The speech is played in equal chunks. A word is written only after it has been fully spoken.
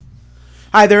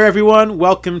Hi there, everyone.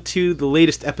 Welcome to the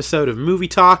latest episode of Movie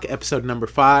Talk, episode number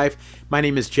 5. My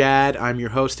name is Jad. I'm your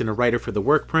host and a writer for The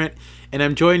Workprint, and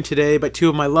I'm joined today by two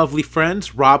of my lovely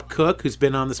friends, Rob Cook, who's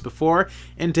been on this before,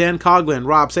 and Dan Coughlin.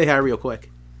 Rob, say hi real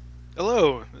quick.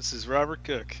 Hello, this is Robert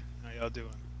Cook. How y'all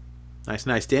doing?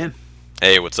 Nice, Dan.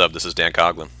 Hey, what's up? This is Dan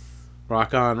Coughlin.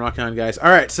 Rock on, guys.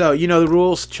 All right, so you know the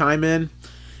rules. Chime in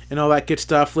and all that good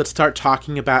stuff. Let's start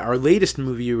talking about our latest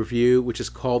movie review, which is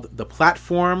called The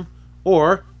Platform,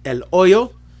 or El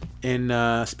Hoyo in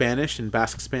Spanish, in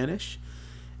Basque Spanish.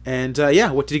 And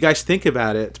what did you guys think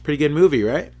about it? It's a pretty good movie,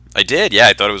 right? I did, yeah.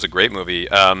 I thought it was a great movie.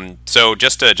 So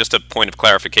just a point of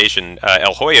clarification,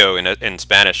 El Hoyo in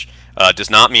Spanish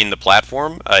does not mean the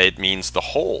platform. It means the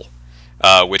hole,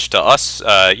 which to us,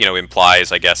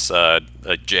 implies, I guess, a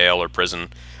jail or prison.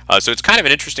 So it's kind of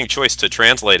an interesting choice to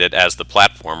translate it as the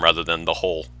platform rather than the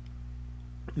hole.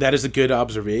 That is a good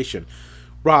observation.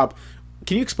 Rob,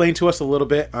 can you explain to us a little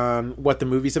bit on what the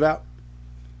movie's about?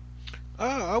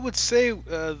 I would say,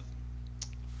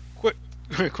 quick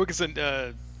as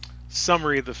a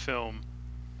summary of the film.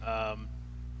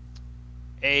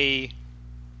 A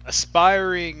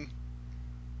aspiring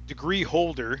degree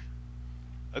holder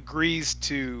agrees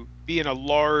to be in a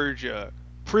large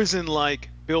prison-like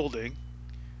building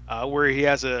where he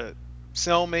has a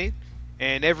cellmate,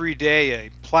 and every day a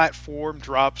platform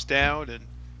drops down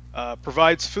and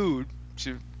provides food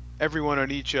to everyone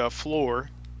on each floor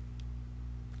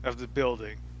of the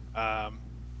building,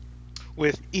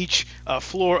 with each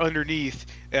floor underneath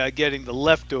getting the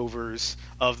leftovers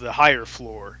of the higher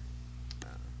floor.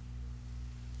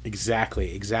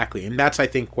 Exactly. And that's, I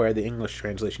think, where the English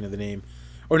translation of the name,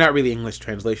 or not really English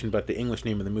translation, but the English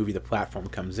name of the movie, The Platform,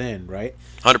 comes in, right?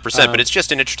 100%, but it's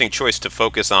just an interesting choice to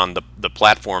focus on the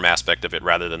platform aspect of it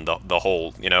rather than the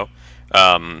whole,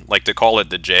 like to call it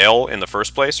the jail in the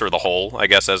first place, or the hole, I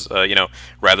guess, as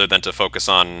rather than to focus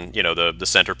on the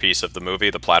centerpiece of the movie,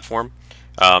 the platform.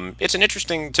 It's an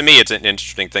interesting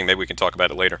thing. Maybe we can talk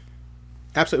about it later.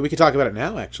 Absolutely, we can talk about it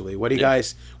now. Actually, why do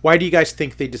you guys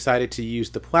think they decided to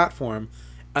use the platform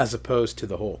as opposed to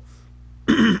the hole?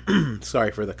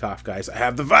 Sorry for the cough, guys. I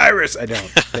have the virus. I don't.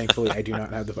 Thankfully, I do not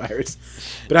have the virus,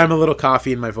 but I'm a little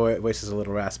coffee and my voice is a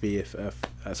little raspy.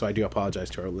 So I do apologize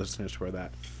to our listeners for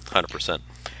that.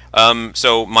 100%.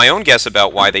 So my own guess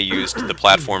about why they used the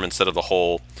platform instead of the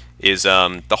hole is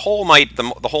the hole might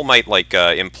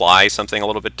imply something a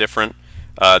little bit different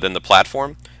than the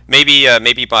platform. Maybe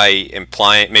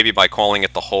by calling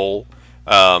it the hole,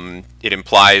 it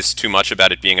implies too much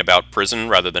about it being about prison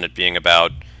rather than it being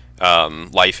about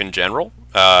life in general,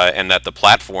 and that the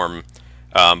platform,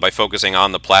 by focusing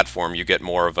on the platform, you get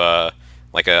more of a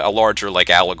larger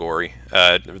allegory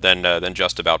than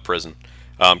just about prison.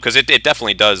 Because it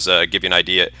definitely does give you an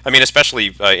idea. I mean,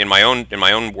 especially in my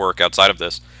own work outside of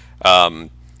this,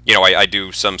 I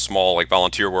do some small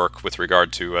volunteer work with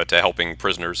regard to helping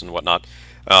prisoners and whatnot,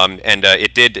 and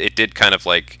it did kind of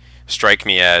strike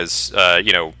me as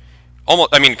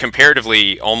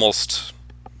comparatively almost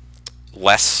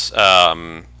less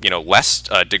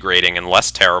degrading and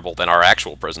less terrible than our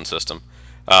actual prison system,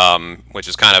 which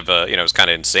is kind of it's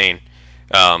kind of insane.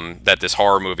 That this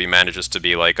horror movie manages to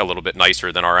be a little bit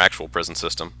nicer than our actual prison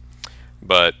system,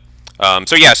 but for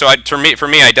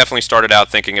me, I definitely started out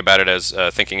thinking about it as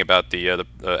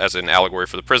as an allegory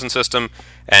for the prison system,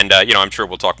 and I'm sure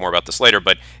we'll talk more about this later,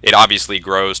 but it obviously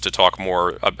grows to talk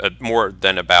more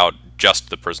than about just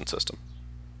the prison system.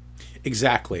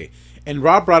 Exactly, and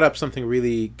Rob brought up something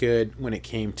really good when it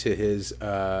came to his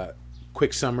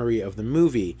quick summary of the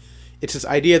movie. It's this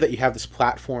idea that you have this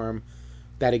platform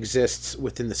that exists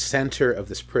within the center of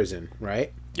this prison,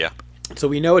 right? Yeah. So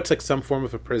we know it's some form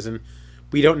of a prison.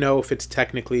 We don't know if it's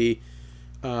technically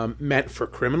meant for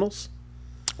criminals.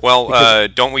 Well,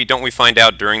 don't we find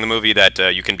out during the movie that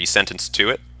you can be sentenced to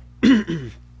it?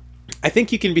 I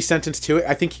think you can be sentenced to it.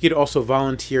 I think you could also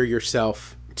volunteer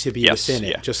yourself to be within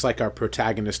it, just like our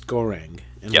protagonist Goreng,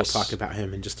 and we'll talk about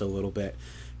him in just a little bit.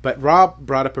 But Rob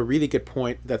brought up a really good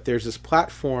point that there's this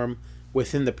platform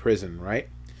within the prison, right?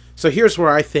 So here's where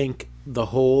I think the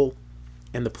hole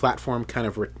and the platform kind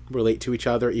of relate to each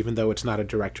other, even though it's not a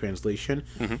direct translation.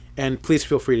 Mm-hmm. And please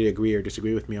feel free to agree or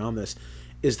disagree with me on this,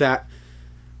 is that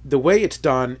the way it's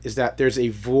done is that there's a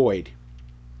void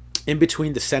in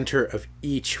between the center of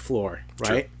each floor,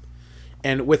 right? True.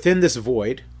 And within this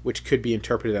void, which could be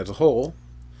interpreted as a hole,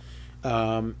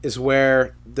 is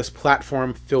where this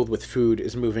platform filled with food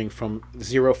is moving from the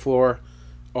 0 floor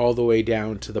all the way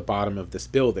down to the bottom of this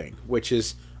building, which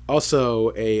is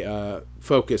also a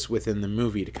focus within the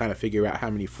movie to kind of figure out how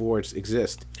many floors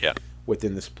exist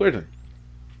within this prison.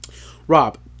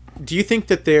 Rob, do you think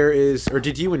that there is, or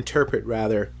did you interpret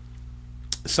rather,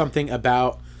 something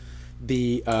about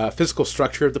the physical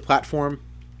structure of the platform?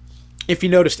 If you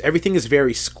noticed, everything is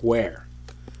very square,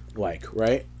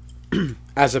 right?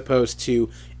 As opposed to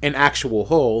an actual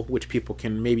hole, which people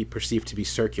can maybe perceive to be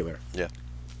circular. Yeah.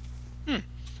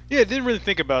 Yeah, I didn't really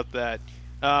think about that.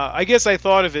 I guess I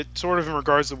thought of it sort of in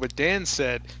regards to what Dan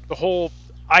said. The hole,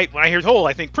 when I hear hole,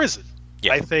 I think prison.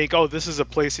 Yeah. I think, oh, this is a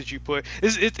place that you put.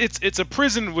 It's a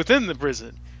prison within the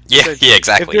prison. Yeah, yeah,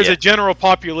 exactly. If there's a general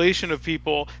population of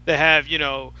people that have,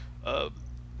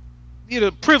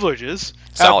 privileges,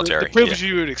 solitary, the privileges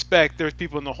you would expect, there's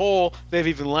people in the hole, they have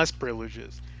even less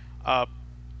privileges. As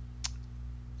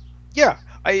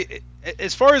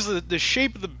far as the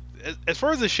shape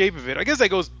of it, I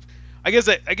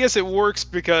guess it works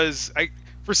because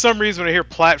for some reason when I hear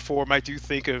platform, I do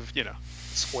think of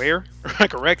square or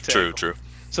like a rectangle. True.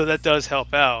 So that does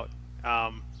help out.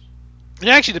 And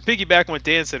actually, to piggyback on what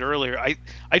Dan said earlier,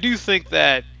 I do think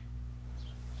that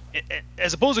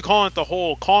as opposed to calling it the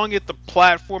hole, calling it the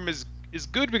platform is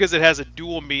good because it has a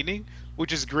dual meaning,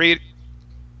 which is great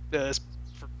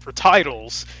for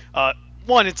titles.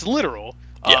 One, it's literal.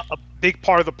 Yeah. A big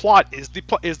part of the plot is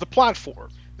the platform.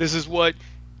 This is what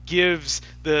gives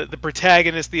the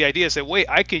protagonist the idea. Say, wait,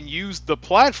 I can use the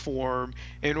platform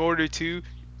in order to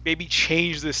maybe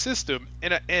change the system,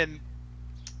 and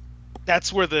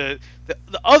that's where the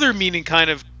other meaning kind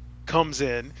of comes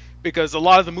in, because a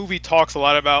lot of the movie talks a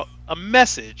lot about a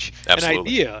message, Absolutely. an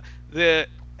idea. That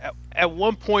at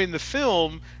one point in the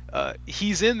film,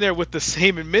 he's in there with the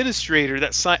same administrator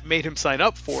that made him sign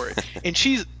up for it, and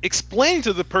she's explaining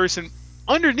to the person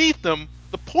underneath them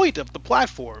the point of the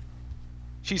platform.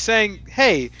 She's saying,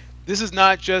 hey, this is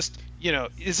not just,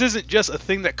 this isn't just a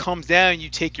thing that comes down and you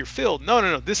take your fill.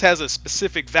 No. This has a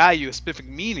specific value, a specific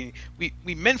meaning. We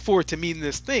meant for it to mean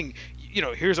this thing.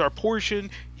 Here's our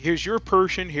portion, here's your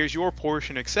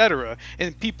portion, etc.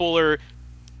 And people are,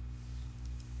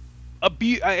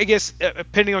 I guess,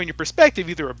 depending on your perspective,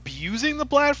 either abusing the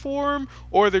platform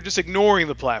or they're just ignoring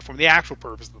the platform, the actual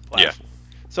purpose of the platform.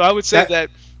 Yeah. So I would say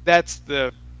that's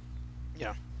the...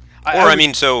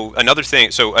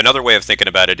 Another way of thinking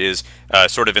about it is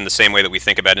sort of in the same way that we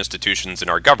think about institutions in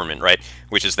our government, right?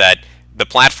 Which is that the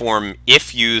platform,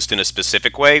 if used in a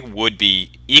specific way, would be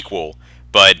equal,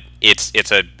 but it's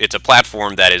a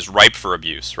platform that is ripe for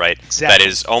abuse, right? Exactly. That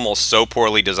is almost so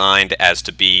poorly designed as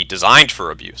to be designed for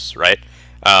abuse, right?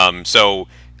 One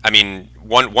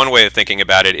way of thinking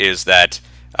about it is that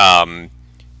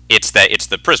it's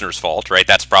the prisoner's fault, right?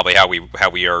 That's probably how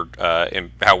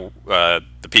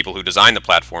the people who design the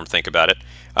platform think about it.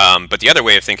 But the other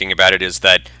way of thinking about it is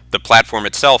that the platform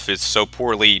itself is so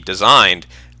poorly designed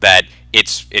that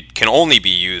it can only be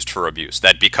used for abuse.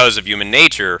 That because of human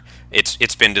nature,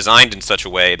 it's been designed in such a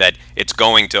way that it's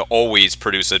going to always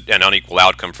produce an unequal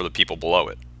outcome for the people below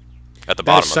it, at the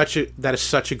bottom. That is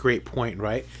such a great point,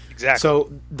 right? Exactly.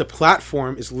 So the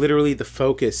platform is literally the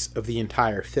focus of the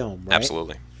entire film, right?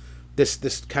 Absolutely.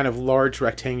 This kind of large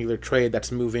rectangular tray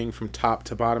that's moving from top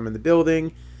to bottom in the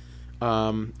building.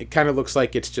 It kind of looks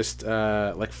like it's just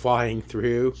like flying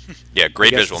through. Yeah,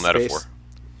 great visual metaphor.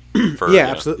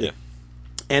 Absolutely. Yeah.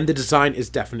 And the design is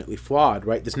definitely flawed,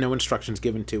 right? There's no instructions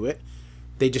given to it.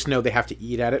 They just know they have to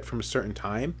eat at it from a certain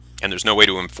time. And there's no way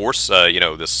to enforce, there's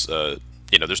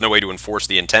no way to enforce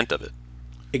the intent of it.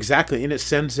 Exactly, and it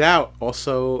sends out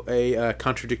also a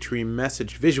contradictory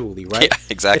message visually, right? Yeah,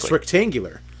 exactly. It's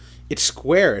rectangular. It's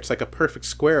square. It's like a perfect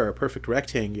square, a perfect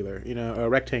rectangular. A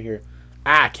rectangle.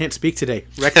 I can't speak today.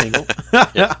 Rectangle.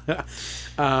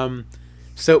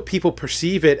 So people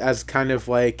perceive it as kind of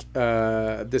like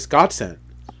this godsend,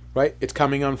 right? It's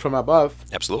coming on from above.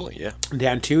 Absolutely, yeah.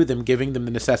 Down to them, giving them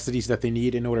the necessities that they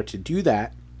need in order to do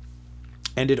that.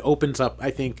 And it opens up,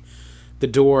 I think, the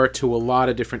door to a lot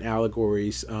of different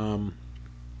allegories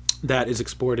that is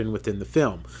explored within the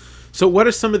film. So what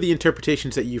are some of the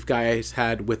interpretations that you guys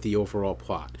had with the overall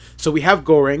plot? So we have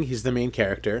Goreng. He's the main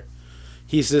character.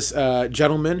 He's this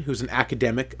gentleman who's an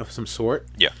academic of some sort.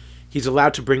 Yeah. He's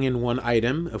allowed to bring in one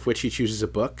item, of which he chooses a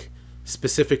book,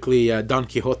 specifically Don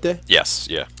Quixote. Yes,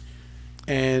 yeah.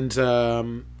 And he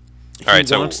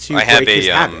wants to break his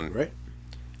habit, right?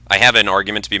 I have an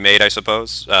argument to be made, I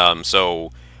suppose.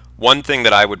 So one thing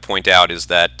that I would point out is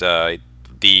that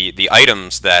the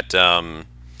items that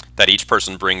each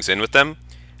person brings in with them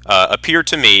appear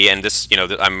to me, and this,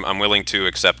 I'm willing to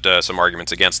accept some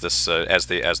arguments against this as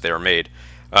they are made,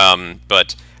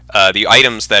 but the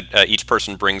items that each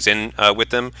person brings in with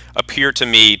them appear to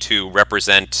me to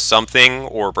represent something,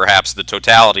 or perhaps the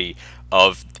totality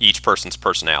of each person's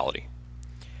personality.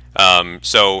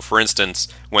 So, for instance,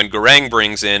 when Goreng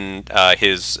brings in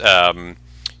his, Don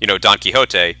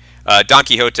Quixote, Don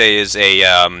Quixote is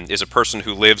a person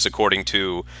who lives according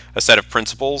to a set of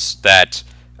principles that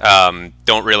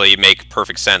don't really make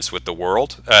perfect sense with the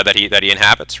world that he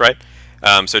inhabits, right?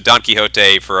 So Don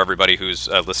Quixote, for everybody who's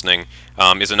listening,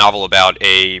 is a novel about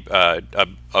a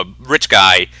rich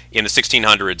guy in the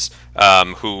 1600s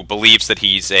who believes that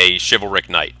he's a chivalric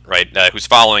knight, right? Who's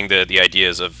following the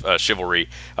ideas of chivalry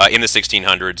in the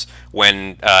 1600s,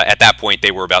 when at that point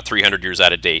they were about 300 years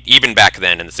out of date. Even back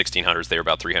then in the 1600s, they were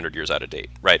about 300 years out of date,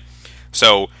 right?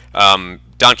 So Don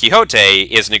Quixote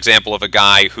is an example of a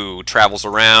guy who travels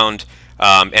around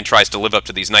and tries to live up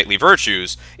to these knightly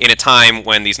virtues in a time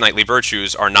when these knightly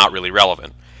virtues are not really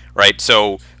relevant, right?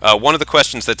 So one of the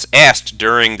questions that's asked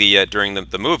during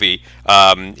the movie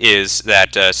is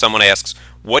that someone asks,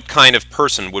 what kind of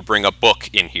person would bring a book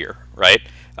in here, right?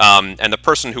 And the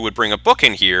person who would bring a book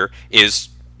in here is,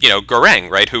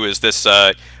 Goreng, right? Who is this?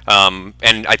 And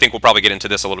I think we'll probably get into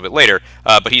this a little bit later.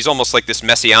 But he's almost like this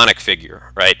messianic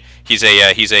figure, right? He's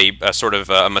a sort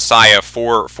of a messiah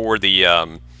for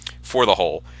the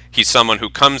whole. He's someone who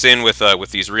comes in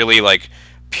with these really like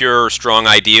pure, strong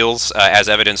ideals, as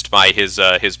evidenced by his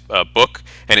book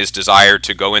and his desire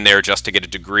to go in there just to get a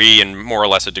degree, and more or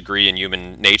less a degree in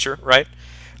human nature, right?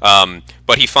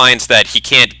 But he finds that he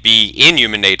can't be in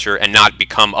human nature and not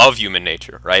become of human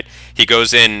nature, right? He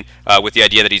goes in with the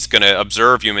idea that he's going to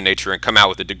observe human nature and come out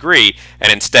with a degree,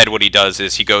 and instead what he does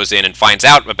is he goes in and finds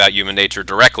out about human nature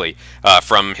directly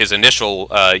from his initial,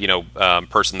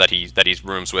 person that he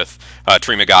rooms with,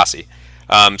 Trimagasi.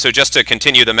 So just to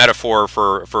continue the metaphor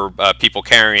for people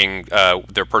carrying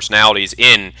their personalities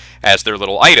in as their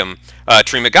little item,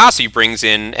 Trimagasi brings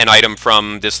in an item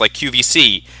from this like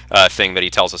QVC thing that he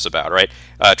tells us about, right?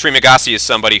 Trimagasi is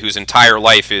somebody whose entire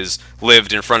life is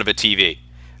lived in front of a TV.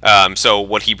 So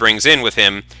what he brings in with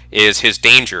him is his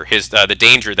danger, the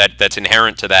danger that's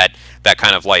inherent to that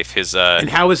kind of life. And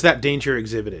how is that danger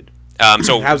exhibited?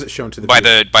 So how's it shown to the by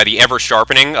viewer? by the ever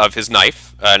sharpening of his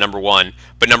knife, number one,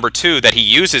 but number two, that he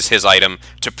uses his item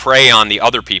to prey on the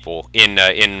other people in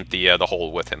the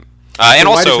hole with him. And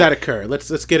why also, does that occur?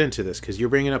 Let's get into this, because you're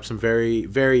bringing up some very,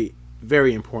 very,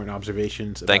 very important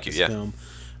observations about this film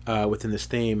within this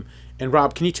theme. And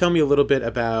Rob, can you tell me a little bit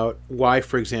about why,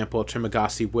 for example,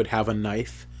 Trimagasi would have a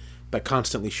knife that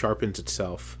constantly sharpens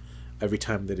itself every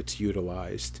time that it's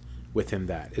utilized within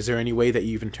that? Is there any way that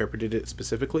you've interpreted it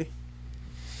specifically?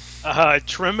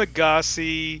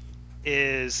 Trimagasi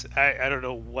is, I don't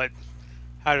know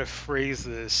how to phrase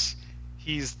this.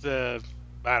 He's the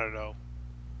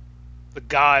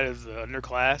god of the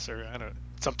underclass, or I don't know,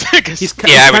 something. I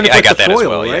got that foil, as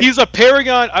well. Right? Yeah. He's a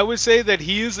paragon. I would say that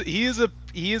he is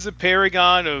a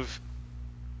paragon of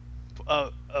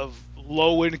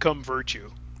low income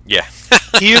virtue. Yeah.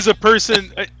 He is a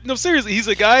person. No, seriously, he's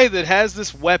a guy that has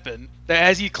this weapon that,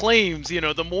 as he claims,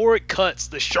 the more it cuts,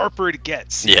 the sharper it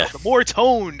gets. Yeah. The more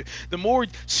toned, the more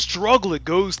struggle it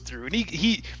goes through. And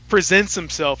he presents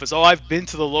himself as, I've been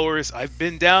to the lowest, I've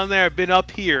been down there, I've been up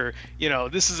here.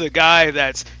 This is a guy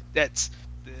that's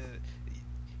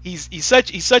he's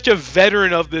such a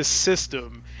veteran of this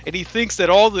system. And he thinks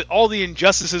that all the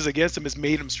injustices against him has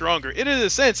made him stronger. And in a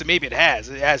sense, maybe it has.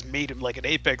 It has made him like an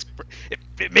apex.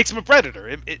 It makes him a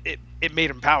predator. It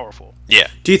made him powerful. Yeah.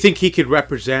 Do you think he could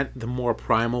represent the more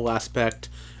primal aspect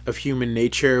of human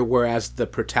nature, whereas the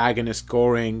protagonist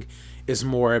Goreng is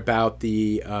more about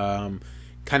the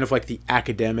kind of like the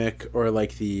academic, or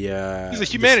like the he's a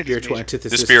humanities spiritual major.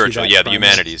 antithesis? The spiritual, to that the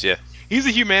humanities, yeah. He's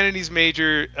a humanities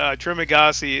major.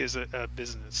 Trimagasi is a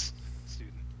business.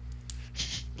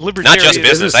 Not just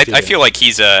business. I feel like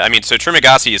he's so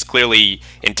Trimagasi is clearly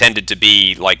intended to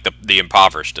be like the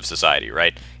impoverished of society,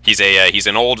 right? He's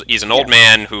an old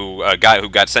man who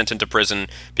got sent into prison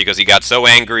because he got so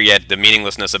angry at the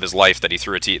meaninglessness of his life that he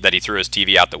threw his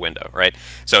TV out the window, right?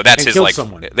 So that's his like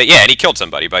someone. And he killed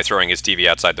somebody by throwing his TV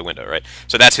outside the window, right?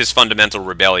 So that's his fundamental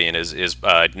rebellion is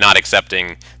not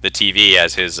accepting the TV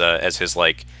as his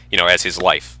like as his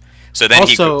life. So then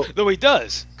though he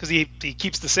does, because he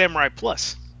keeps the Samurai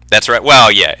Plus. That's right.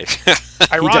 Well, yeah.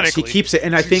 Ironically, he keeps it,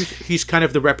 and I think he's kind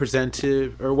of the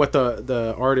representative, or what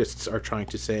the artists are trying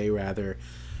to say, rather.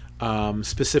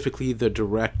 Specifically, the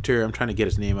director. I'm trying to get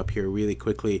his name up here really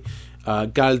quickly.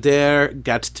 Galder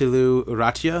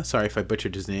Gaztelu-Urrutia. Sorry if I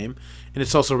butchered his name. And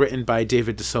it's also written by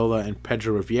David De Sola and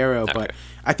Pedro Riviero. Okay. But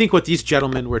I think what these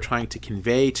gentlemen were trying to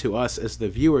convey to us as the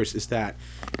viewers is that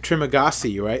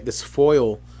Trimagasi, right, this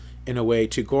foil in a way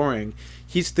to Goreng,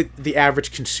 he's the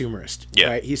average consumerist,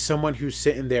 right? He's someone who's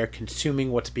sitting there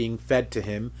consuming what's being fed to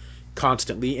him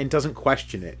constantly and doesn't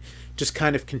question it. just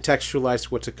kind of contextualized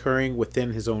what's occurring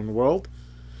within his own world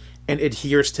and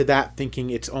adheres to that, thinking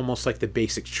it's almost like the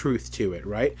basic truth to it,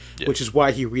 right? Yeah. Which is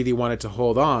why he really wanted to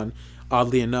hold on,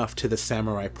 oddly enough, to the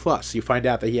Samurai Plus. You find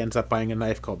out that he ends up buying a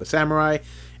knife called the Samurai,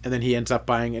 and then he ends up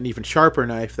buying an even sharper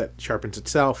knife that sharpens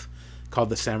itself called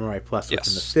the Samurai Plus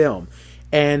within the film.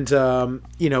 And,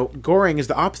 Goring is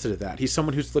the opposite of that. He's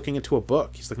someone who's looking into a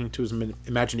book. He's looking into his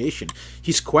imagination.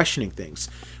 He's questioning things.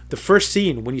 The first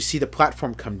scene, when you see the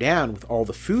platform come down with all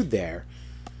the food there,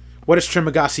 what does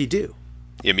Trimagasi do?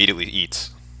 He immediately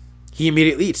eats.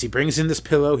 He brings in this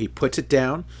pillow. He puts it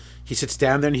down. He sits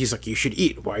down there and he's like, you should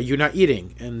eat. Why are you not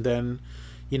eating? And then,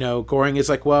 Goring is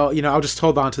like, well, I'll just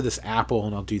hold on to this apple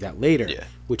and I'll do that later. Yeah.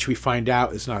 Which we find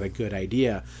out is not a good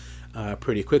idea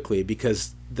pretty quickly,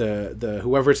 because the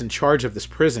whoever's in charge of this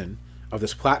prison, of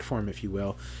this platform, if you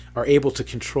will, are able to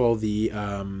control the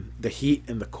heat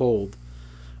and the cold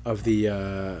of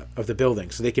the building.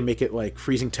 So they can make it like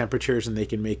freezing temperatures, and they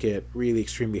can make it really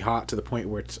extremely hot to the point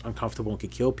where it's uncomfortable and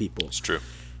could kill people. It's true.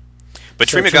 But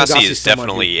so Trimagasi is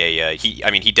definitely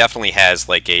he definitely has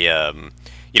like a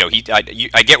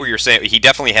I get what you're saying. He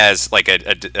definitely has like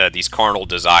these carnal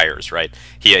desires, right?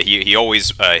 He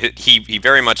always he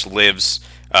very much lives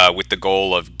with the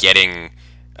goal of getting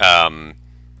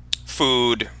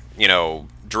food,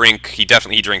 drink. He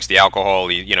drinks the alcohol.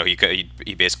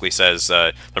 He basically says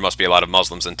there must be a lot of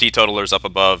Muslims and teetotalers up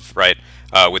above, right?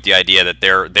 With the idea that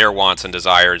their wants and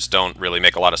desires don't really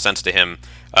make a lot of sense to him,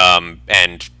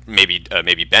 and maybe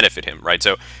benefit him, right?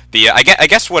 So I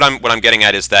guess what I'm getting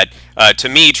at is that to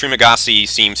me, Trimagasi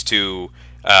seems to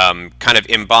kind of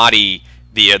embody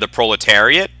the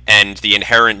proletariat and the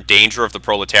inherent danger of the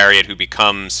proletariat, who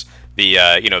becomes the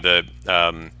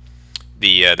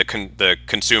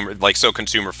consumer, like, so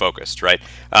consumer focused, right?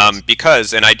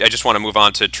 Because, and I just want to move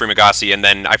on to Trimagasi, and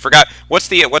then I forgot what's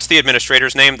the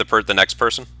administrator's name, the next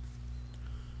person.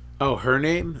 Oh, her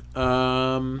name?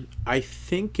 I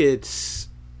think it's.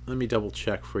 Let me double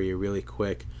check for you really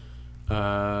quick.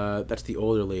 That's the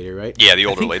older lady, right? Yeah, the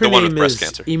older lady, the one with breast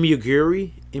cancer.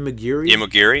 Imogiri.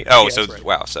 Oh, yes, so right.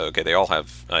 Wow. So okay, they all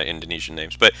have Indonesian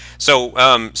names, but so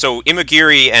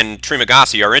Imogiri and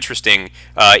Trimagasi are interesting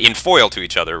in foil to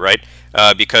each other, right?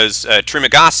 Because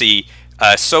Trimagasi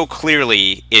so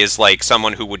clearly is like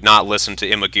someone who would not listen to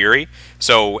Imogiri.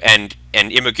 So and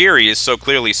Imogiri is so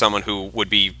clearly someone who would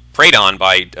be preyed on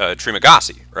by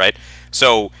Trimagasi, right?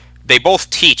 So they both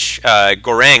teach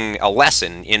Goreng a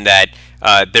lesson in that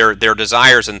their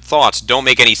desires and thoughts don't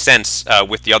make any sense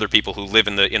with the other people who live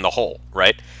in the whole,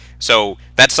 right? So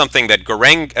that's something that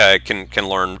Goreng can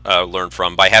learn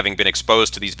from by having been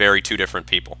exposed to these very two different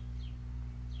people.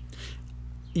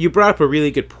 You brought up a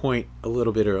really good point a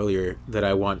little bit earlier that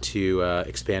I want to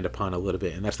expand upon a little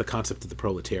bit, and that's the concept of the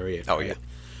proletariat. Oh, right?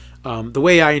 Yeah. The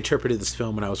way I interpreted this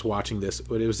film when I was watching this, it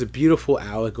was a beautiful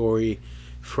allegory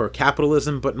for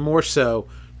capitalism, but more so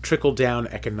trickle-down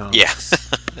economics. Yeah,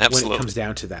 absolutely. When it comes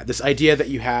down to that. This idea that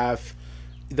you have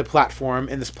the platform,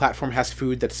 and this platform has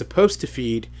food that's supposed to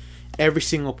feed every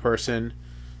single person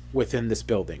within this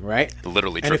building, right?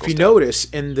 Literally and trickles if you down. notice,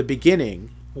 in the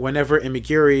beginning, whenever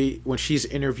Imogiri, when she's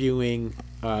interviewing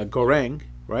Goreng,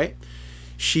 right,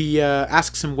 she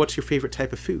asks him, what's your favorite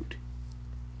type of food?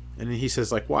 And then he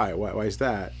says, like, why is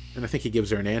that? And I think he gives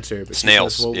her an answer. But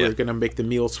Snails. She says, well, we're going to make the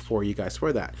meals for you guys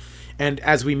for that. And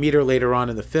as we meet her later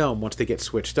on in the film, once they get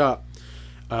switched up,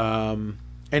 and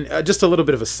just a little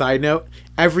bit of a side note,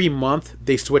 every month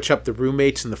they switch up the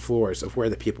roommates and the floors of where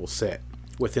the people sit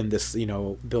within this,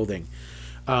 building.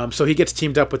 So he gets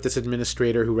teamed up with this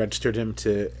administrator who registered him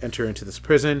to enter into this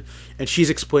prison. And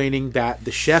she's explaining that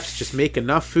the chefs just make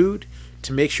enough food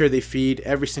to make sure they feed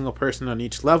every single person on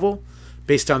each level,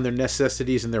 based on their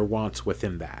necessities and their wants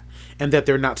within that, and that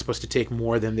they're not supposed to take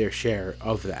more than their share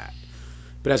of that.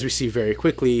 But as we see very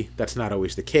quickly, that's not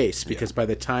always the case, because by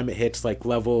the time it hits like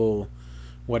level,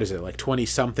 what is it, like 20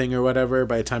 something or whatever,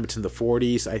 by the time it's in the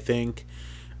 40s, I think,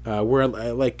 we're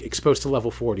like exposed to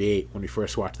level 48 when we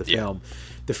first watched the film.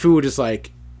 The food is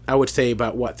like, I would say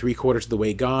about 3/4 of the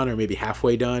way gone, or maybe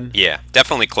halfway done. Yeah,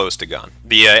 definitely close to gone.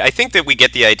 I think that we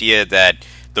get the idea that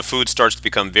the food starts to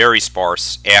become very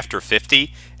sparse after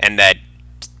 50, and that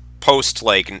post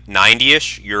like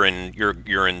 90ish,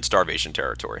 you're in starvation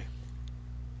territory.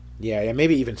 Yeah,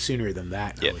 maybe even sooner than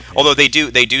that. Yeah. Although they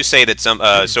do say that some.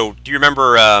 So do you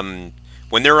remember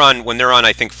when they're on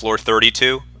I think floor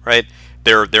 32, right?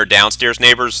 Their downstairs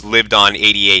neighbors lived on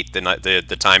 88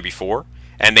 the time before,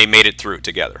 and they made it through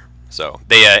together. So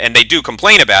they do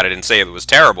complain about it and say it was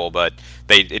terrible, but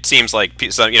it seems like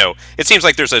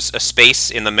there's a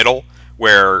space in the middle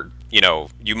where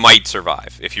you might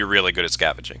survive if you're really good at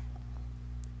scavenging.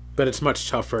 but it's much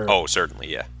tougher. Oh,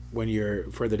 certainly, yeah. When you're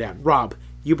further down. Rob,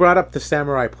 you brought up the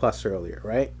Samurai Plus earlier,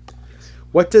 right?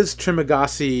 What does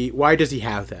Trimagasi? Why does he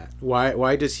have that?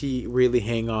 Why does he really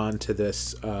hang on to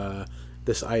this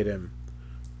this item?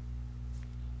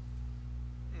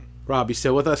 Rob, you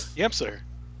still with us? Yep, sir.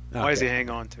 Okay. Why does he hang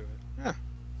on to it? Yeah.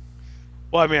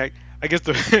 Well, I mean, I guess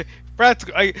the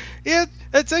practical. Yeah,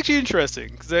 that's actually interesting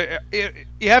because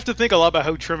you have to think a lot about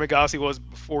how Trimagasi was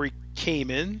before he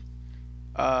came in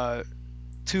to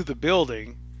the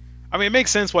building. I mean, it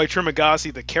makes sense why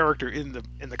Trimagasi, the character in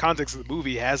the context of the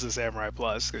movie, has a Samurai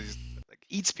Plus because he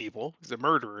eats people. He's a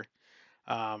murderer.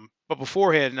 But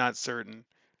beforehand, not certain.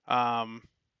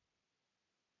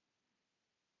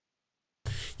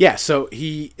 Yeah. So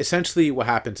he essentially what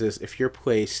happens is if you're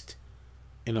placed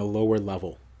in a lower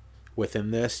level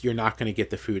within this, you're not going to get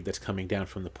the food that's coming down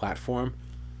from the platform.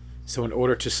 So in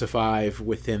order to survive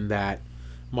within that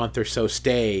month or so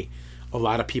stay, a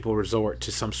lot of people resort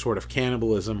to some sort of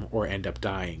cannibalism or end up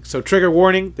dying. So trigger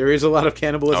warning, there is a lot of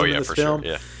cannibalism in this film.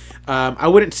 Sure, yeah. I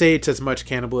wouldn't say it's as much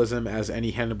cannibalism as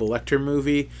any Hannibal Lecter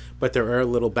movie, but there are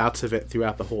little bouts of it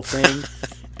throughout the whole thing.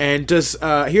 And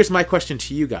here's my question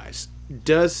to you guys.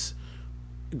 Does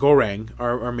Goreng,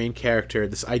 our main character,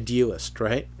 this idealist,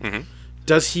 right? Mm-hmm.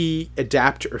 Does he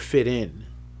adapt or fit in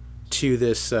to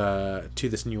this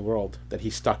new world that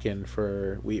he's stuck in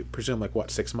for, we presume,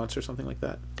 6 months or something like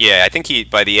that? Yeah, I think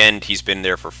by the end he's been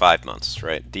there for 5 months,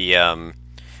 right?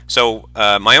 So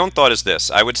my own thought is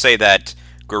this: I would say that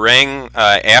Goreng,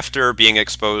 after being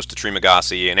exposed to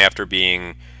Trimagasi and after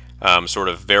being sort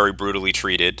of very brutally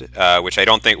treated, which I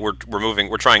don't think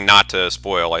we're trying not to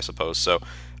spoil, I suppose. So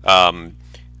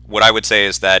what I would say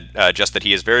is that just that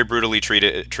he is very brutally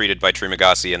treated by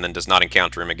Trimagasi and then does not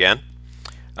encounter him again.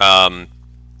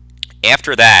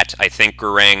 After that, I think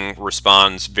Goreng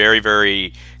responds very,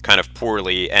 very kind of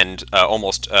poorly and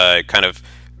almost kind of,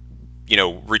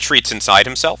 retreats inside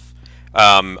himself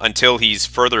until he's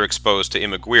further exposed to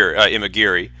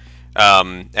Imagiri,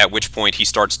 at which point he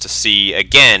starts to see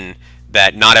again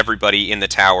that not everybody in the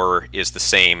tower is the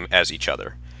same as each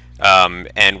other.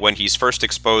 And when he's first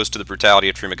exposed to the brutality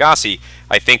of Trimagasi,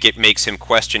 I think it makes him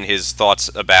question his thoughts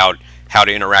about how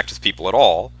to interact with people at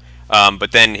all.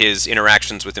 But then his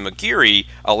interactions with Imagiri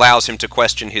allows him to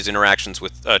question his interactions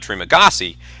with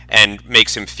Trimagasi and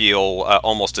makes him feel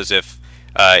almost as if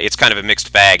it's kind of a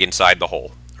mixed bag inside the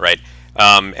whole, right?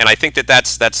 And I think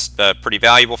that's pretty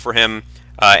valuable for him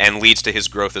and leads to his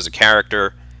growth as a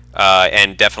character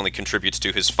and definitely contributes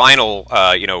to his final,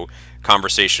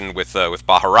 conversation with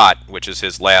Baharat, which is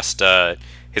his last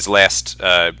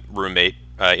roommate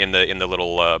in the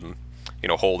little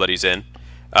hole that he's in.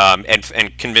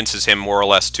 And convinces him more or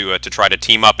less to try to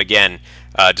team up again,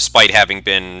 despite having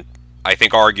been, I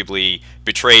think, arguably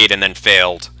betrayed and then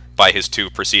failed by his two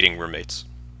preceding roommates.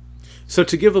 So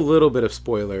to give a little bit of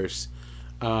spoilers,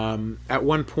 at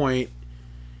one point,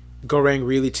 Goreng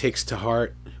really takes to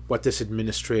heart what this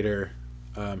administrator,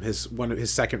 his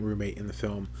second roommate in the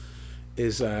film,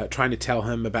 is trying to tell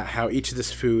him about how each of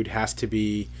this food has to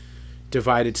be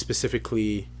divided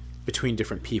specifically between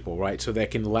different people, right? So they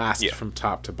can last from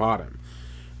top to bottom.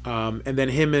 And then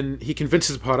he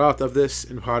convinces Bharat of this,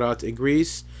 and Bharat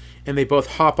agrees, and they both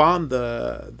hop on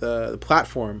the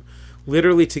platform,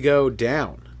 literally to go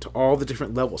down to all the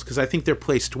different levels, because I think they're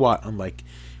placed on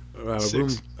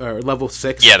level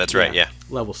 6. Yeah, that's right. Yeah,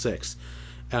 level 6.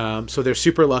 So they're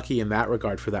super lucky in that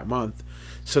regard for that month.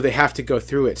 So they have to go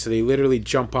through it. So they literally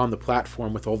jump on the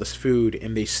platform with all this food,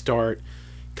 and they start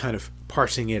kind of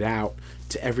parsing it out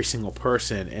to every single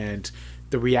person, and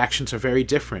the reactions are very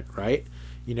different, right?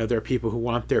 There are people who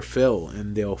want their fill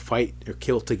and they'll fight or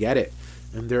kill to get it,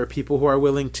 and there are people who are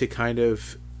willing to kind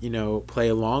of play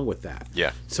along with that.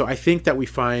 Yeah. So I think that we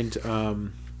find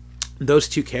those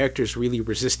two characters really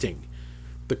resisting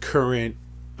the current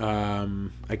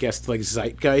I guess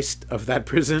zeitgeist of that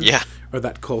prison, or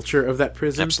that culture of that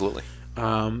prison. Absolutely.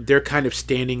 They're kind of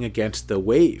standing against the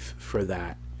wave for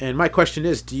that. And my question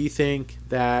is, do you think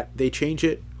that they change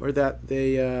it, or that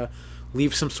they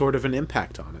leave some sort of an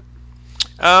impact on it?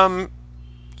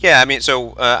 Yeah, I mean,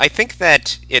 so I think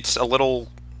that it's a little.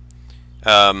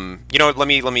 Let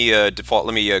me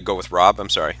go with Rob. I'm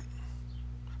sorry.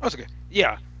 Oh, it's okay.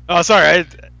 Yeah. Oh, sorry.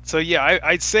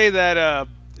 I'd say that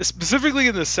specifically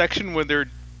in the section when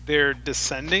they're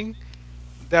descending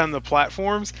down the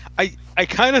platforms, I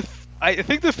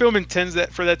think the film intends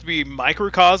for that to be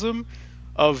microcosm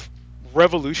of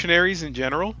revolutionaries in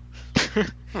general.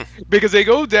 Because they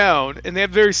go down and they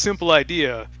have a very simple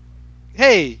idea.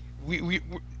 Hey, we're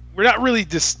not really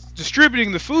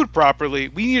distributing the food properly.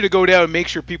 We need to go down and make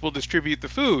sure people distribute the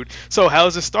food. So how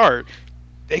does it start?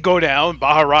 they go down.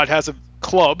 Baharat has a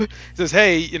club. Says,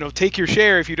 hey, take your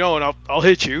share. If you don't, I'll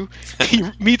hit you. He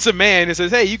meets a man and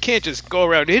says, hey, you can't just go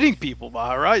around hitting people,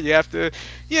 Baharat. You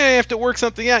have to work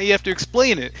something out. You have to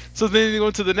explain it. So then they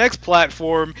go to the next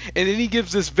platform, and then he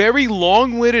gives this very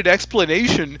long-winded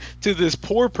explanation to this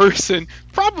poor person,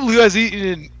 probably who has eaten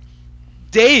in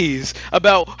days,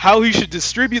 about how he should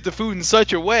distribute the food in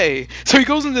such a way. So he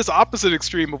goes in this opposite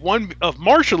extreme of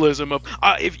martialism of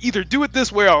if either do it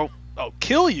this way, I'll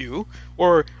kill you,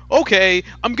 or okay,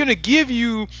 I'm gonna give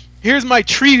you, here's my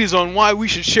treatise on why we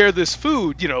should share this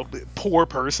food. Poor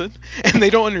person, and they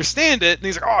don't understand it, and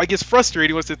he's like, oh, I gets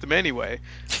frustrated, he wants to hit them anyway.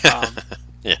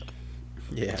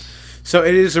 Yeah. So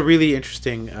it is a really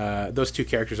interesting, those two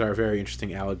characters are a very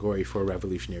interesting allegory for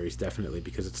revolutionaries, definitely,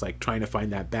 because it's like trying to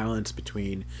find that balance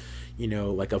between,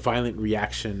 like a violent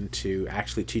reaction to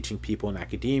actually teaching people in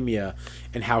academia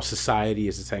and how society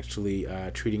is essentially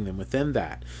treating them within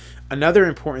that. Another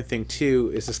important thing, too,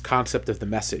 is this concept of the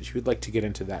message. We'd like to get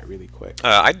into that really quick.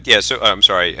 I'm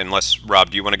sorry, unless,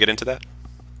 Rob, do you want to get into that?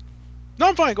 No,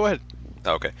 I'm fine, go ahead.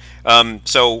 Okay.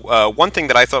 So one thing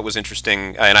that I thought was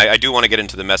interesting, and I do want to get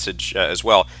into the message as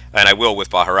well, and I will with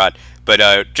Baharat, but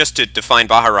just to define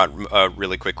Baharat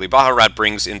really quickly, Baharat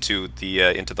brings into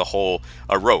the whole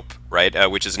a rope,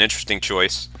 right, which is an interesting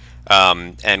choice.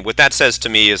 And what that says to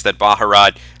me is that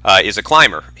Baharat is a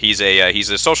climber. He's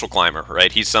a social climber,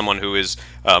 right? He's someone who is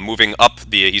moving up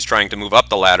he's trying to move up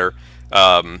the ladder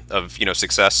of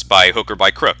success by hook or by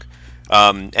crook.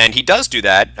 And he does do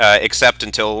that, except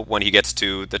until when he gets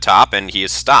to the top, and he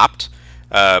is stopped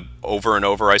over and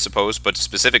over, I suppose, but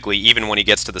specifically even when he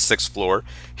gets to the 6th floor,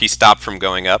 he's stopped from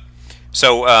going up.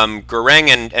 So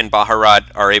Gureng and Baharat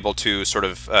are able to sort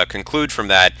of conclude from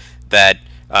that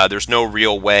there's no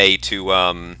real way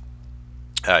to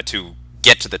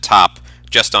get to the top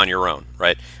just on your own,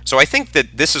 right? So I think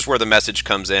that this is where the message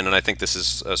comes in, and I think this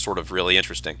is sort of really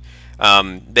interesting.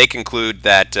 They conclude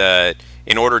that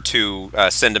in order to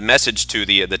send a message to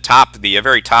the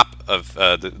very top of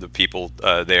the people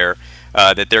there,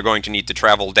 that they're going to need to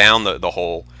travel down the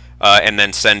hole and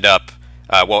then send up.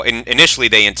 Initially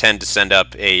they intend to send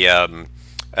up a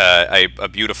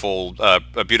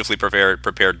beautifully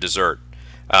prepared dessert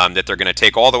that they're going to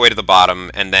take all the way to the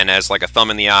bottom, and then as like a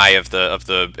thumb in the eye of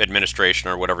the administration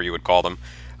or whatever you would call them,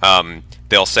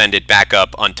 they'll send it back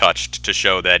up untouched to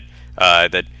show that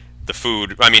the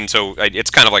food. I mean, so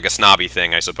it's kind of like a snobby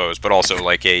thing, I suppose, but also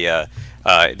like the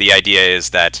idea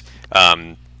is that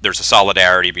there's a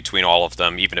solidarity between all of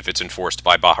them, even if it's enforced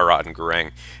by Baharat and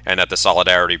Gureng, and that the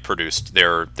solidarity produced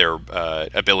their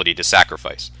ability to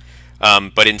sacrifice.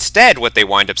 But instead, what they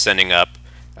wind up sending up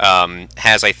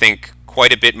has, I think,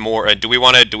 quite a bit more. Do we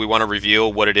want to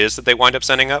reveal what it is that they wind up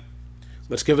sending up?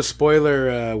 Let's give a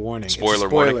spoiler warning. Spoiler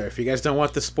warning. Warning. If you guys don't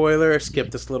want the spoiler,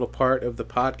 skip this little part of the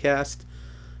podcast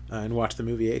and watch the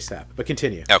movie ASAP. But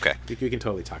continue. Okay. We can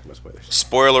totally talk about spoilers.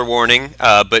 Spoiler warning.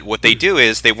 But what they do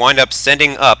is they wind up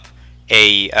sending up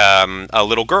a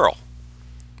little girl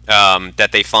that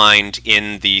they find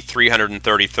in the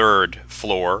 333rd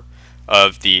floor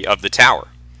of the tower.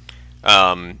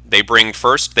 They bring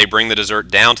the dessert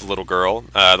down to the little girl.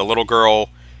 The little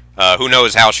girl, who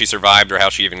knows how she survived or how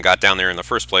she even got down there in the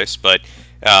first place, but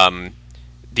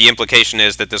the implication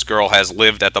is that this girl has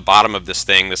lived at the bottom of this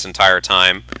thing this entire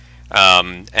time.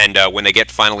 And when they get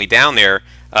finally down there,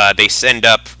 they send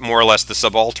up more or less the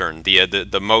subaltern,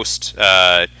 the most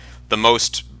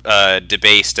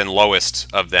debased and lowest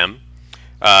of them,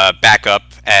 back up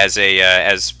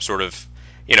as sort of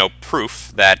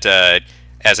proof that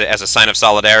as a sign of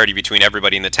solidarity between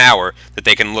everybody in the tower, that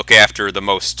they can look after the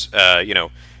most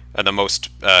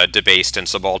debased and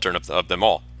subaltern of them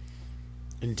all.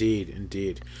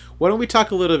 Indeed. Why don't we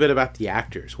talk a little bit about the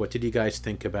actors? What did you guys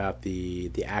think about the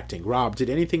acting? Rob,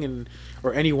 did anything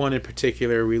or anyone in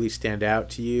particular really stand out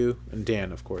to you? And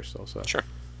Dan, of course, also. Sure.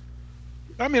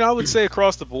 I mean, I would say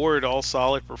across the board, all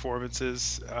solid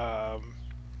performances.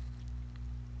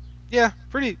 Yeah,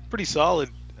 pretty solid.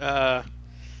 I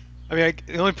mean,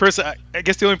 the only person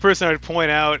I'd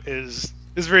point out is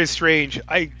very strange.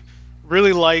 I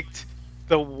really liked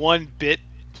the one bit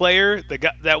player,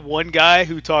 that one guy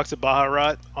who talks to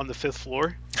Baharat on the 5th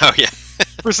floor. Oh yeah.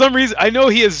 For some reason, I know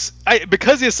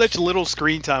because he has such little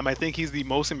screen time. I think he's the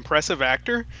most impressive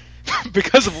actor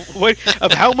because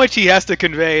of how much he has to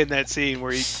convey in that scene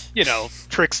where he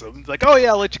tricks them. Like, oh yeah,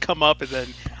 I'll let you come up, and then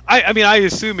I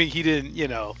assuming he didn't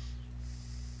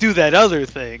do that other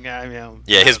thing. I mean,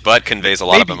 yeah, his butt conveys a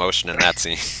lot of emotion in that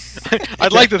scene.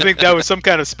 I'd like to think that was some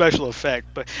kind of special effect,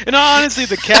 but and honestly,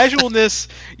 the casualness,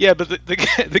 yeah, but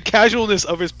the casualness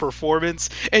of his performance,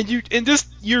 and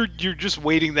you're just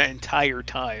waiting that entire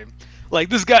time. Like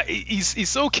this guy, he's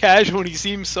so casual and he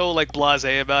seems so like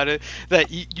blasé about it that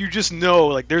you just know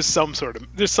like there's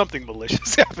something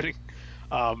malicious happening.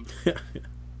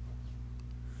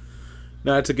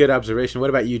 No, that's a good observation.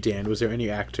 What about you, Dan? Was there any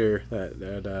actor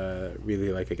that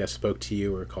really, like, I guess, spoke to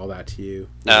you or called out to you?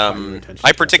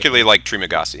 I particularly liked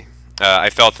Trimagasi.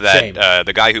 I felt that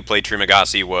the guy who played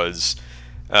Trimagasi was,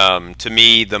 to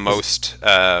me, the most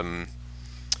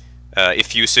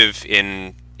effusive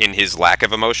in his lack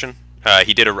of emotion.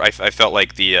 He did I felt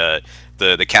like the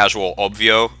casual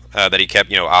obvio that he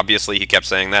kept, obviously he kept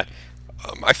saying that.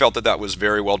 I felt that was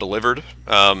very well delivered.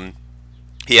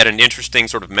 He had an interesting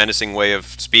sort of menacing way of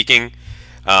speaking.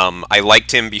 I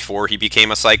liked him before he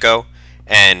became a psycho,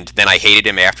 and then I hated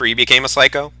him after he became a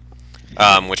psycho,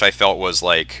 which I felt was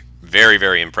like very,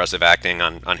 very impressive acting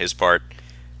on his part.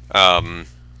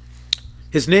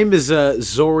 His name is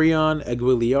Zorion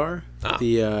Aguiliar,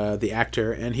 the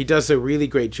actor, and he does a really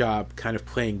great job kind of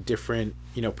playing different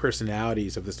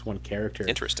personalities of this one character.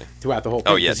 Interesting. Throughout the whole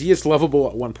thing. Because he is lovable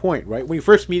at one point, right? When you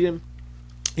first meet him,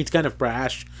 he's kind of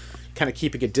brash, kind of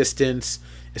keeping a distance,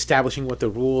 establishing what the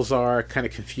rules are, kind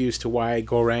of confused to why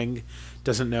Goreng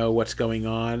doesn't know what's going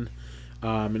on,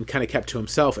 and kind of kept to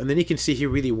himself. And then you can see he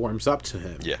really warms up to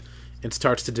him. Yeah. And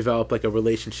starts to develop like a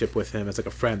relationship with him as like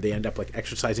a friend. They end up like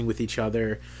exercising with each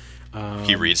other.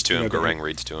 He reads to him. Goreng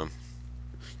reads to him.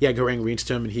 Yeah, Goreng reads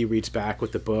to him, and he reads back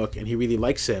with the book, and he really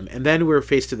likes him. And then we're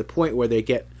faced to the point where they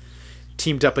get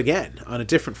teamed up again on a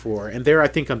different floor, and they're, I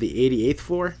think, on the 88th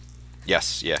floor.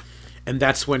 Yes, yeah. And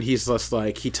that's when he's just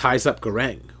like, he ties up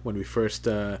Goreng when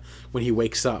when he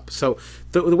wakes up. So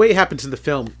the way it happens in the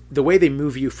film, the way they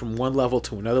move you from one level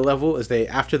to another level is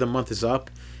after the month is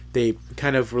up, they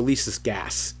kind of release this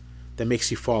gas that makes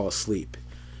you fall asleep.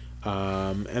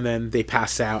 And then they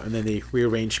pass out, and then they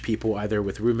rearrange people either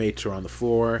with roommates or on the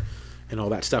floor and all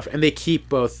that stuff. And they keep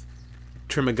both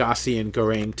Trimagasi and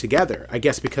Goreng together, I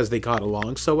guess because they got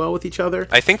along so well with each other.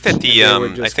 I think that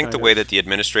the way that the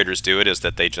administrators do it is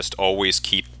that they just always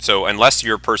keep, so unless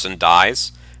your person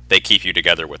dies, they keep you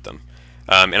together with them.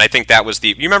 And I think that was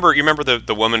you remember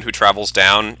the woman who travels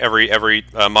down every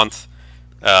month?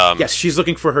 Yes, she's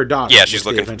looking for her daughter. Yeah, she's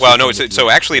looking. Well, no. So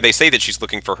actually, they say that she's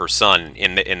looking for her son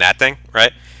in that thing,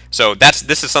 right? So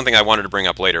this is something I wanted to bring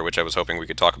up later, which I was hoping we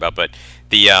could talk about. But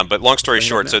long story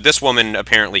short, so this woman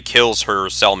apparently kills her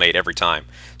cellmate every time,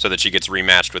 so that she gets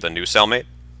rematched with a new cellmate.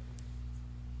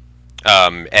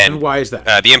 And why is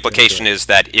that? The implication is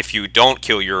that if you don't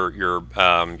kill your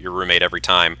roommate every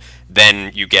time,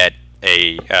 then you get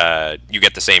the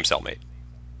same cellmate.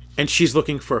 And she's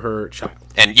looking for her child.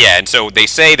 And so they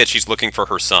say that she's looking for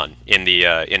her son in the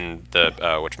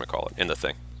whatchamacallit, in the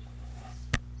thing.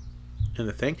 In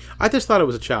the thing? I just thought it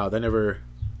was a child. I never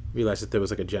realized that there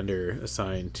was like a gender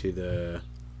assigned to the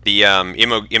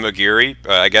Imogiri,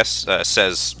 I guess,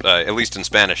 says, at least in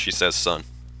Spanish, she says son.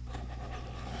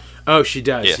 Oh, she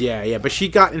does. Yeah. But she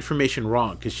got information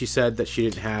wrong because she said that she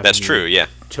didn't have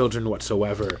children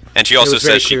whatsoever. And she also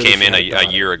says she came in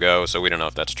a year ago, so we don't know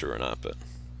if that's true or not. But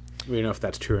we don't know if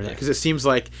that's true or not, because it seems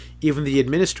like even the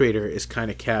administrator is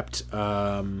kind of kept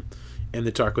in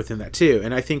the dark within that too.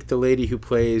 And I think the lady who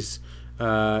plays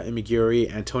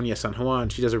Imiguri, Antonia San Juan,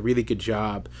 she does a really good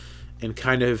job in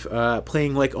kind of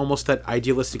playing like almost that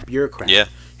idealistic bureaucrat. Yeah.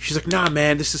 She's like, nah,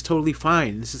 man, this is totally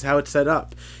fine. This is how it's set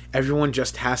up. Everyone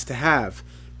just has to have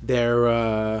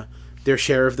their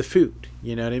share of the food.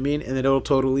 You know what I mean? And it'll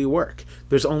totally work.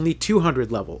 There's only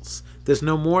 200 levels. There's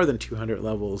no more than 200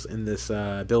 levels in this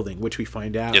building, which we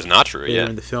find out is not true. Later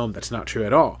in the film, that's not true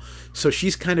at all. So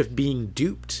she's kind of being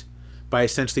duped by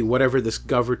essentially whatever this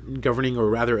governing or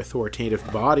rather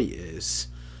authoritative body is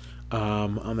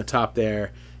on the top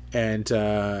there. And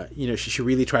she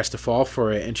really tries to fall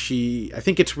for it, and I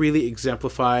think it's really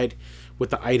exemplified with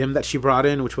the item that she brought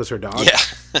in, which was her dog. Yeah.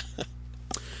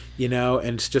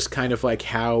 And it's just kind of like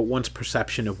how one's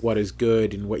perception of what is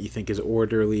good and what you think is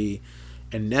orderly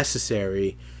and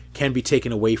necessary can be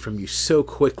taken away from you so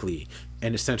quickly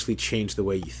and essentially change the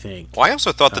way you think. Well, I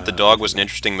also thought that the dog was an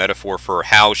interesting metaphor for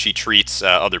how she treats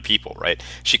other people, right?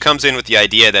 She comes in with the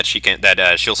idea that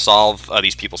she'll solve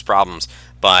these people's problems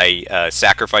by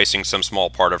sacrificing some small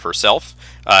part of herself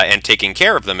and taking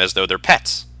care of them as though they're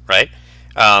pets, right?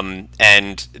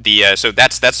 So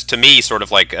that's to me sort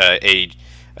of like a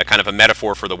kind of a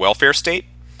metaphor for the welfare state.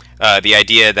 The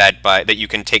idea that you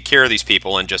can take care of these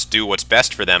people and just do what's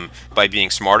best for them by being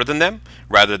smarter than them,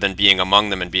 rather than being among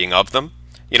them and being of them,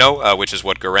 which is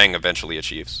what Goreng eventually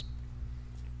achieves.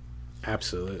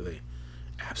 Absolutely.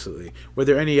 Absolutely. Were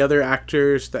there any other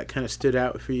actors that kind of stood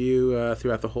out for you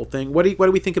throughout the whole thing? What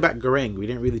do we think about Goreng? We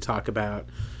didn't really talk about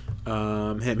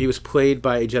him. He was played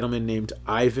by a gentleman named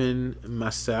Ivan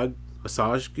Masagi.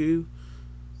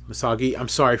 I'm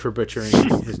sorry for butchering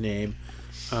his name,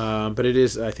 but it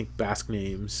is, I think, Basque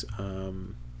names.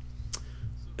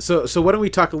 So why don't we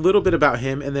talk a little bit about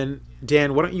him, and then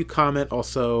Dan, why don't you comment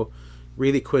also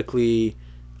really quickly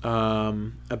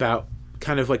about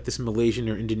kind of like this Malaysian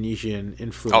or Indonesian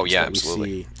influence that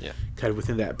absolutely. We see kind of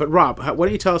within that. But Rob, why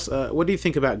don't you tell us, what do you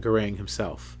think about Goreng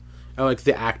himself? Like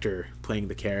the actor playing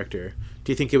the character.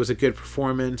 Do you think it was a good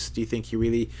performance? Do you think he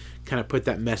really kind of put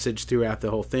that message throughout the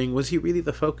whole thing? Was he really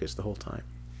the focus the whole time?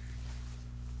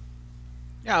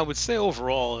 Yeah, I would say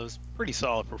overall it was a pretty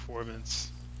solid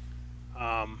performance.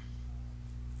 I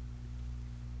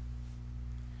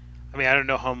mean, I don't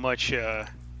know how much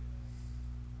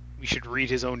we should read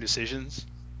his own decisions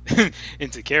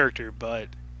into character, but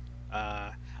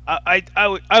I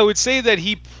would say that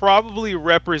he probably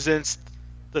represents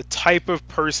the type of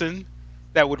person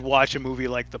that would watch a movie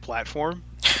like The Platform.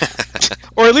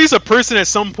 Or at least a person at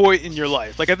some point in your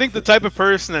life. Like, I think the type of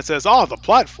person that says, oh, The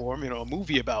Platform, a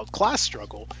movie about class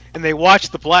struggle, and they watch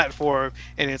The Platform,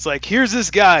 and it's like, here's this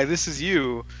guy, this is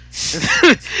you.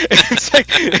 It's like,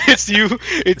 it's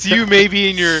you maybe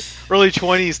in your early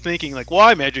 20s thinking, like, well,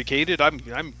 I'm educated, I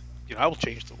will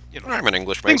change I'm an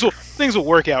English major. Things will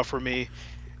work out for me.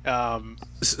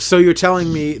 So you're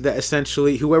telling me that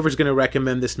essentially whoever's going to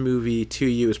recommend this movie to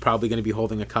you is probably going to be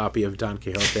holding a copy of Don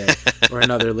Quixote or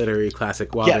another literary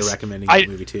classic while they're recommending the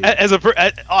movie to you.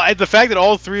 The fact that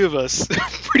all three of us are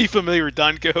pretty familiar with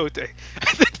Don Quixote,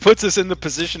 I think puts us in the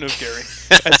position of Gary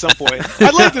at some point.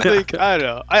 I'd like to think, I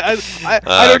don't know. I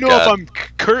don't know if I'm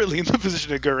currently in the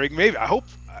position of Goering. Maybe I hope.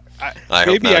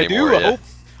 Maybe I do. I hope.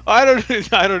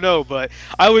 I don't know, but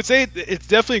I would say it's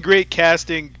definitely great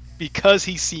casting. Because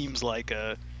he seems like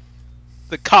the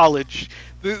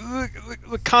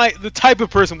type of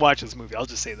person watching this movie. I'll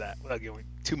just say that without going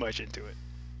too much into it.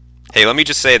 Hey, let me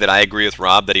just say that I agree with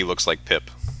Rob that he looks like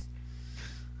Pip.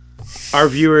 Our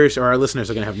viewers or our listeners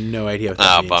are going to have no idea what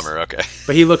that means. Bummer, okay.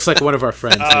 But he looks like one of our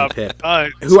friends named Pip,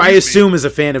 who I assume is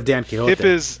a fan of Dan Quixote.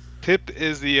 Pip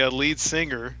is the lead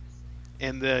singer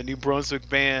in the New Brunswick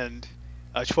band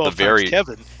 12 Times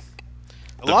Kevin.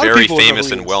 The very famous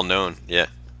and well-known,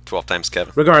 12 Times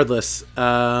Kevin. Regardless,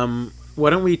 why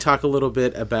don't we talk a little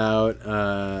bit about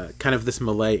kind of this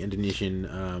Malay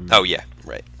Indonesian?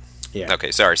 Right. Yeah.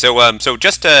 Okay. Sorry. So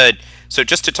just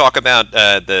to talk about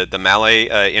the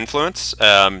Malay influence.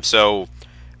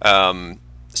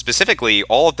 Specifically,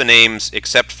 all of the names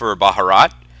except for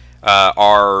Baharat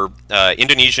are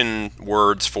Indonesian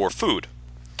words for food.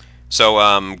 So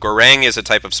goreng is a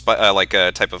type of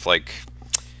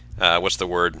what's the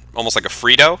word? Almost like a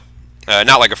Frito.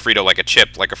 Not like a Frito, like a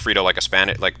chip, like a Frito, like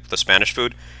the Spanish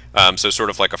food. So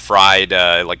sort of like a fried,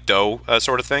 like dough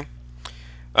sort of thing.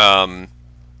 The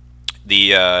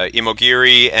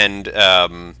imogiri and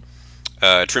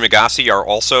trimagasi are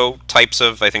also types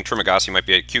of. I think trimagasi might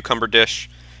be a cucumber dish,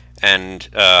 and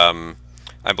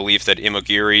I believe that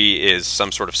imogiri is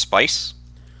some sort of spice.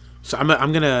 So I'm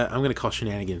gonna call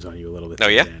shenanigans on you a little bit. Oh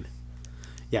yeah. Dan.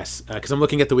 Yes, because I'm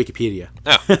looking at the Wikipedia.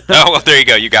 Well, there you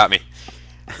go. You got me.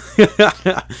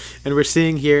 And we're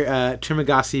seeing here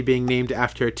Trimagasi being named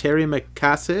after Terima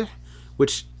kasih,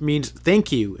 which means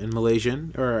thank you in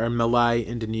Malaysian or Malay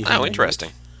Indonesian. Oh,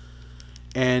 interesting.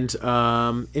 And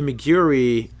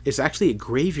Imogiri is actually a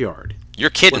graveyard. You're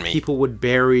kidding me. People would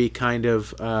bury kind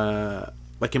of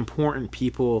like important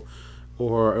people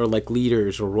or like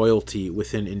leaders or royalty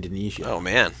within Indonesia. Oh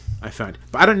man. I found,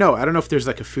 but I don't know if there's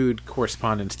like a food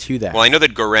correspondence to that. Well, I know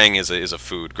that goreng is a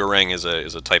food. Goreng is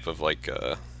a type of like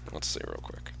let's see real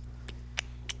quick.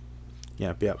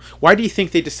 Yeah. Why do you think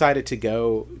they decided to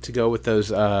go with those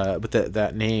with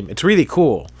that name? It's really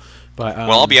cool. But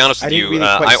well, I'll be honest with you.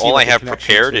 All I have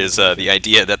prepared is the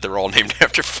idea that they're all named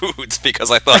after foods because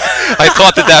I thought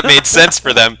that made sense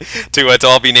for them to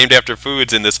all be named after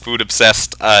foods in this food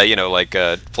obsessed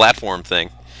platform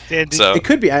thing. So it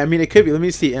could be. I mean, it could be. Let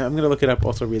me see. I'm going to look it up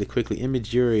also really quickly.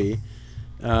 Imogiri.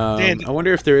 I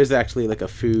wonder if there is actually like a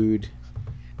food,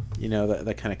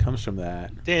 that kind of comes from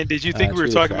that. Dan, did you think we were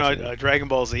really talking about Dragon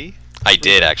Ball Z? I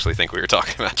did actually think we were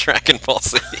talking about Dragon Ball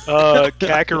Z.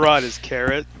 Kakarot is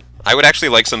carrot. I would actually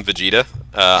like some Vegeta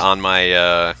on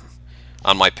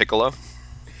my Piccolo.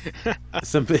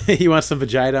 You want some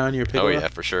Vegeta on your Piccolo? Oh yeah,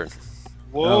 for sure.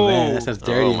 Whoa. Oh man, that sounds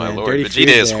dirty, Oh my man. lord! Dirty Vegeta food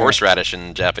is there. horseradish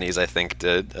in Japanese, I think.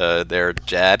 There,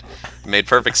 Jad. Made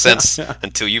perfect sense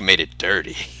until you made it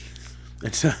dirty.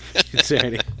 It's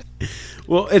dirty.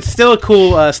 Well, it's still a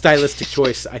cool stylistic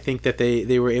choice. I think that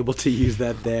they were able to use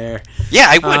that there. Yeah,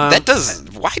 I would. That does.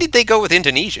 Why did they go with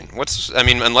Indonesian? I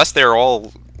mean, unless they're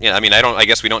all. Yeah, I mean, I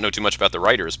guess we don't know too much about the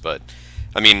writers, but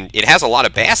I mean, it has a lot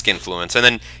of Basque influence, and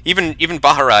then even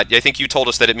Baharat. I think you told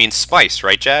us that it means spice,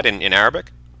 right, Jad, in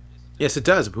Arabic? Yes, it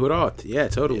does. Burot. Yeah,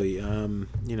 totally.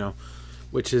 You know,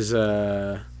 which is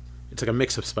it's like a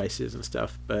mix of spices and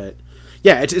stuff. But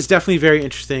yeah, it's definitely very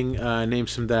interesting.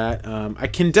 Names from that. I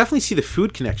can definitely see the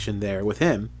food connection there with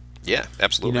him. Yeah,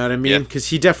 absolutely. You know what I mean? Because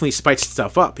he definitely spiced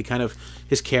stuff up. He kind of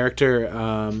his character,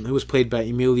 who was played by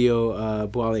Emilio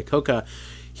Boale Coca,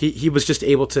 he was just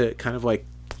able to kind of like.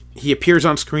 He appears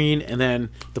on screen, and then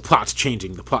the plot's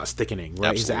changing, the plot's thickening,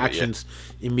 right? His actions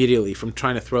immediately, from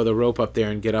trying to throw the rope up there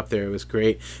and get up there, it was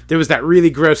great. There was that really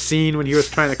gross scene when he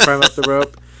was trying to climb up the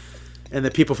rope, and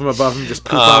the people from above him just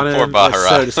poop on him. Poor Baharat.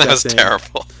 So disgusting. That was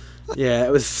terrible. Yeah,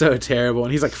 it was so terrible,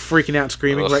 and he's like freaking out,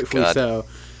 screaming, rightfully so,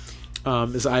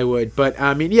 as I would. But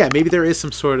I mean, yeah, maybe there is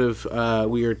some sort of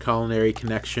weird culinary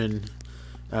connection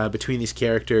between these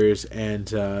characters,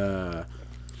 and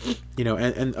you know,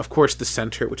 and of course the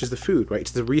center, which is the food, right?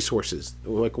 It's the resources,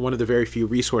 like one of the very few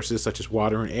resources, such as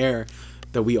water and air,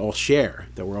 that we all share,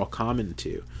 that we're all common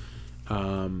to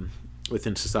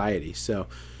within society. So,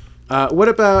 what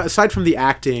about, aside from the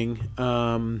acting,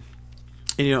 and,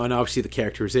 you know, and obviously the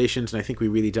characterizations, and I think we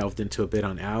really delved into a bit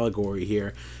on allegory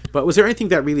here, but was there anything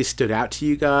that really stood out to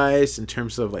you guys in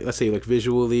terms of, like, let's say, like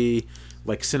visually,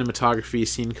 like cinematography,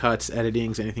 scene cuts,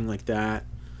 editings, anything like that?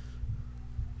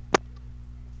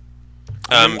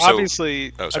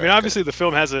 Obviously, the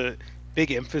film has a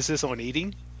big emphasis on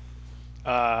eating,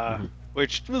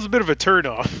 which was a bit of a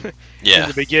turn-off in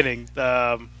the beginning.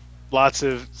 Lots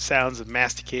of sounds of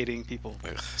masticating, people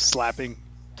slapping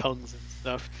tongues and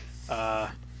stuff,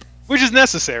 which is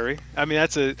necessary. I mean,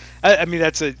 it's a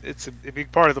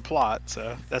big part of the plot,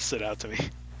 so that stood out to me.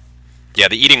 Yeah,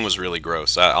 the eating was really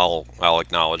gross. I'll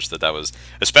acknowledge that was,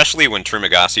 especially when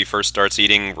Trimagasi first starts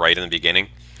eating right in the beginning.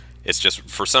 It's just,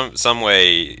 for some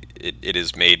way, it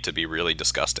is made to be really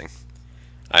disgusting.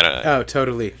 I don't know. Oh,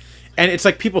 totally. And it's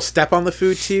like people step on the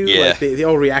food, too. Yeah. Like they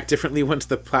all react differently once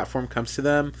the platform comes to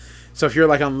them. So if you're,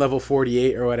 like, on level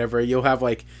 48 or whatever, you'll have,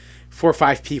 like, 4 or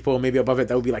 5 people, maybe above it,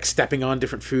 that will be, like, stepping on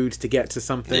different foods to get to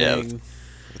something. Yeah,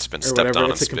 it's been stepped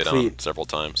on and spit on several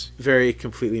times. Very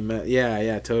completely...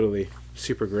 Yeah, totally.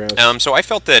 Super gross. So I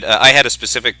felt that I had a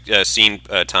specific scene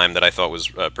time that I thought was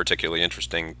particularly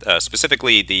interesting.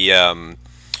 Specifically, the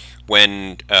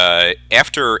when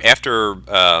after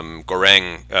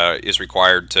Goreng is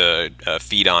required to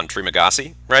feed on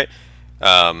Trimagasi, right?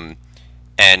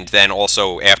 And then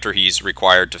also after he's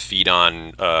required to feed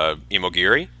on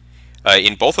Imogiri.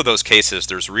 In both of those cases,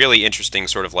 there's really interesting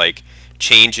sort of like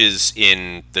changes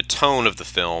in the tone of the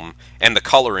film and the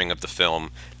coloring of the film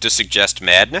to suggest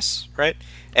madness, right?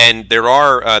 And there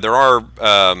are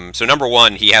so number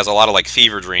one, he has a lot of like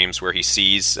fever dreams where he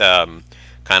sees kind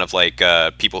of like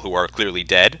people who are clearly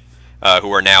dead,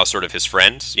 who are now sort of his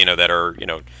friends, you know, that are, you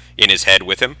know, in his head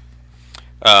with him.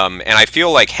 And I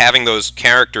feel like having those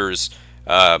characters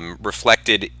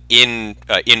reflected in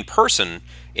person,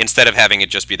 instead of having it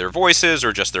just be their voices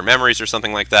or just their memories or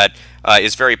something like that,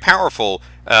 is very powerful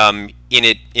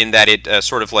in that it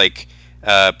sort of like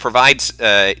provides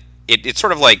it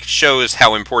sort of like shows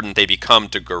how important they become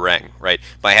to Goreng, right,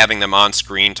 by having them on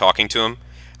screen talking to him,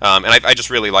 and I just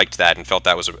really liked that and felt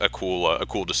that was a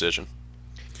cool decision.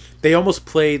 They almost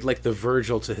played like the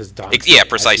Virgil to his Dante. Yeah,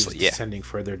 precisely. As descending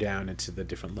further down into the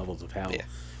different levels of hell,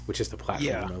 which is the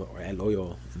platform, or El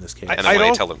Hoyo in this case. And then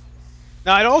when they tell them.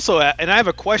 Now, I'd also, and I have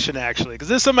a question actually, because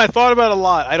this is something I thought about a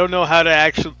lot. I don't know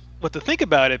what to think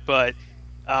about it, but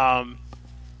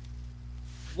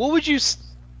what would you?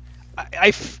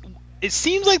 It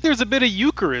seems like there's a bit of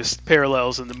Eucharist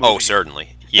parallels in the movie. Oh,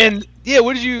 certainly. Yeah. And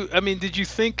what did you? I mean, did you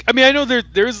think? I mean, I know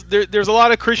there's a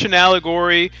lot of Christian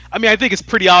allegory. I mean, I think it's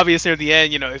pretty obvious near the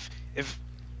end. You know, if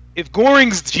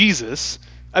Goring's Jesus,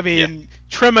 I mean,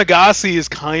 Trimagasi is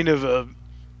kind of a.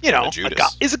 You know, a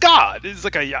god. It's a god. It's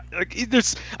like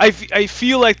there's. I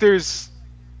feel like there's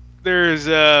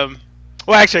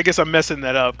Well, actually, I guess I'm messing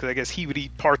that up because I guess he would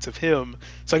eat parts of him.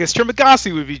 So I guess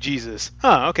Trimagasi would be Jesus.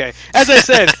 Huh, okay. As I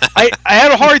said, I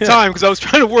had a hard time because I was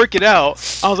trying to work it out.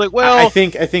 I was like, well... I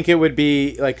think it would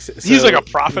be like... So, he's like a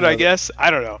prophet, I guess.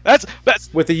 I don't know. That's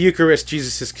with the Eucharist,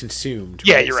 Jesus is consumed.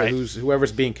 Yeah, right? you're right.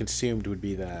 Whoever's being consumed would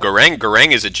be that.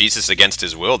 Goreng is a Jesus against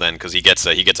his will then, because he gets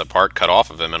a part cut off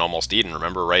of him and almost eaten.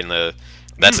 Remember, right in the...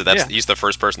 He's the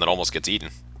first person that almost gets eaten.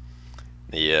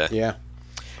 Yeah.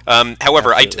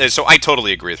 However, I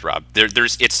totally agree with Rob.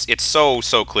 It's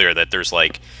so clear that there's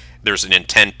an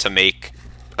intent to make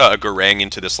Goreng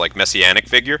into this like messianic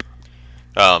figure,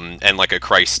 and like a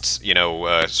Christ,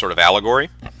 sort of allegory.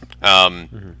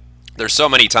 There's so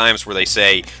many times where they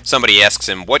say, somebody asks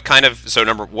him what kind of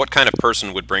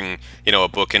person would bring a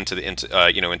book into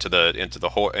El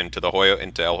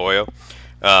Hoyo.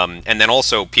 And then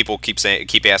also people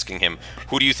keep asking him,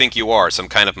 who do you think you are, some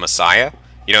kind of messiah?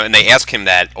 And they ask him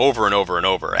that over and over and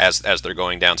over as they're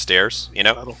going downstairs, and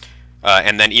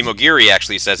then Imogiri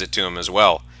actually says it to him as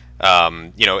well,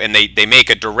 and they make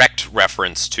a direct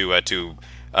reference to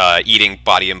eating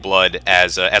body and blood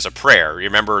as a prayer. You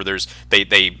remember,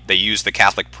 they use the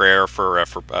Catholic prayer for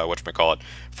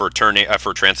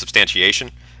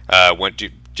transubstantiation. I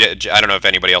don't know if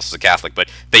anybody else is a Catholic, but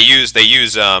they use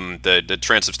the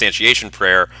transubstantiation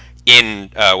prayer in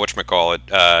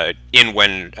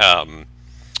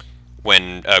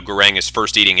when Goreng is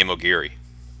first eating Imogiri.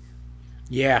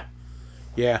 Yeah,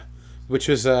 which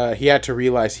was he had to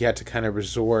realize he had to kind of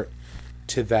resort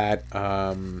to that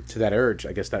urge,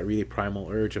 I guess, that really primal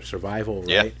urge of survival, right?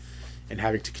 Yeah. And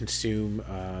having to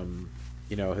consume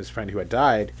his friend who had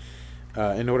died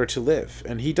in order to live.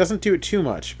 And he doesn't do it too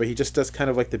much, but he just does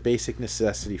kind of like the basic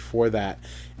necessity for that.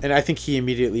 And I think he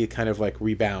immediately kind of like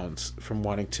rebounds from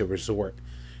wanting to resort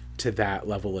to that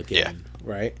level again,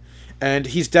 right? And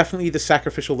he's definitely the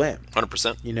sacrificial lamb.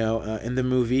 100%. In the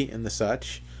movie and the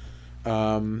such.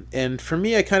 And for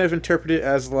me, I kind of interpret it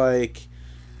as like,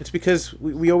 it's because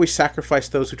we always sacrifice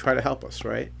those who try to help us,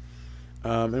 right?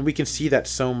 And we can see that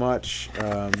so much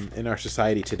in our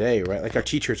society today, right? Like our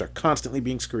teachers are constantly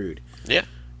being screwed. Yeah.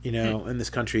 In this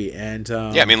country. And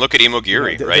I mean, look at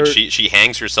Imogiri, right? She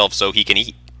hangs herself so he can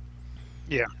eat.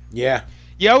 Yeah. Yeah.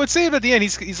 Yeah, I would say at the end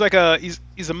he's like a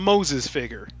Moses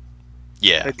figure.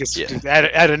 Yeah, I guess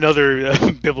add another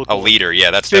biblical leader.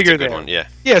 Yeah, that's a good one. Yeah,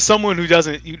 someone who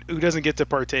doesn't get to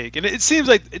partake, and it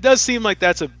does seem like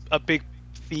that's a big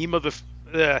theme of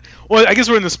the. Well, I guess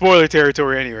we're in the spoiler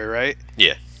territory anyway, right?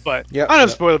 Yeah, but I don't have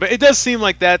spoiler, but it does seem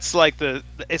like that's like the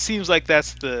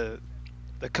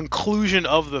conclusion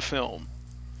of the film,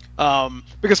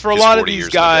 because for a lot of these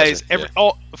guys, for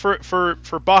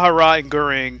Baharat and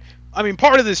Goering. I mean,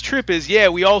 part of this trip is,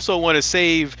 we also want to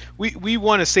save. We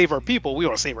want to save our people. We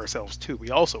want to save ourselves too.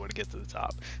 We also want to get to the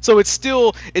top. So that's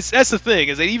the thing,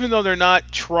 is that even though they're not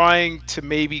trying to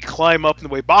maybe climb up in the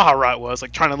way Baharat was,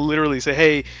 like trying to literally say,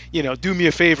 hey, do me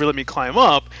a favor, let me climb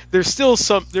up. There's still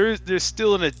there's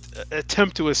still an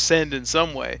attempt to ascend in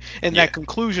some way, and that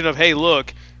conclusion of, hey,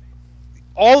 look.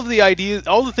 All of the ideas,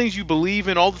 all the things you believe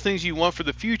in, all the things you want for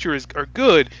the future are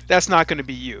good. That's not going to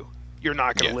be you. You're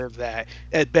not going to live that.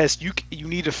 At best, you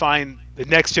need to find the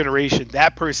next generation.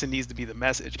 That person needs to be the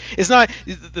message. It's not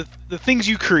the things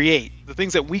you create, the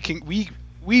things that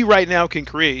we right now can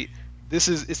create. This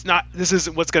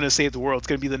isn't what's going to save the world. It's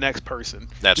going to be the next person.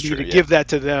 That's true. You need to give that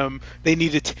to them. They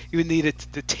need you need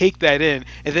to take that in,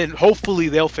 and then hopefully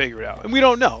they'll figure it out. And we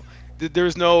don't know.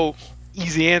 There's no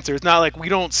easy answer. It's not like we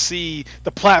don't see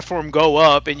the platform go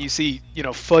up and you see,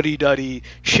 fuddy-duddy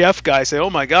chef guy say, oh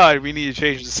my God, we need to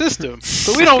change the system.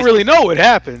 But we don't really know what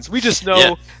happens. We just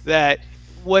know that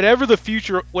whatever's the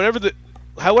future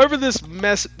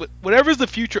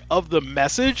of the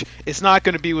message, it's not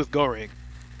going to be with Goring.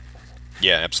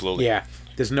 Yeah, absolutely. Yeah.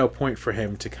 There's no point for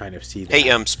him to kind of see that.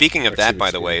 Hey, speaking of that,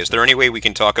 by the way, is there any way we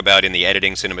can talk about, in the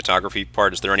editing cinematography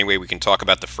part, is there any way we can talk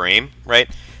about the frame, right?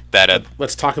 That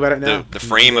let's talk about it now. The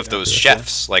frame of those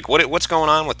chefs, like what's going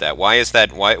on with that? Why is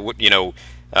that? Why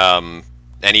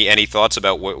any thoughts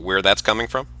about where that's coming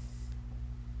from?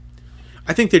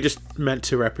 I think they're just meant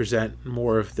to represent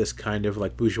more of this kind of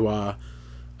like bourgeois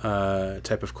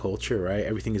type of culture, right?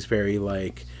 Everything is very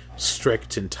like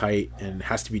strict and tight and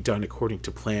has to be done according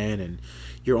to plan, and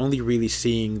you're only really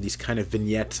seeing these kind of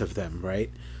vignettes of them, right?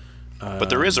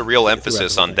 But there is a real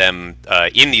emphasis on them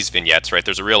in these vignettes, right?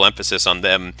 There's a real emphasis on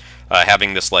them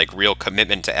having this like real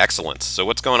commitment to excellence. So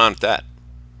what's going on with that?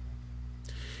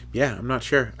 Yeah, I'm not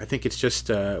sure. I think it's just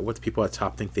what the people at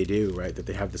top think they do, right? That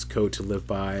they have this code to live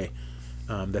by,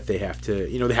 that they have to,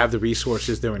 they have the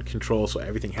resources, they're in control, so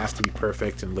everything has to be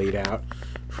perfect and laid out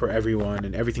for everyone,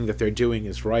 and everything that they're doing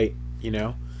is right,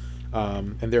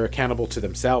 and they're accountable to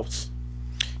themselves.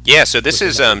 Yeah, so this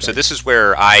is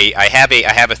where I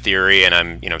have a theory, and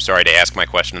I'm sorry to ask my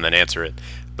question and then answer it,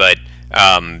 but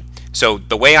so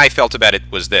the way I felt about it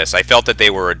was this: I felt that they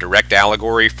were a direct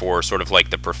allegory for sort of like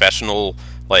the professional,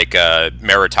 like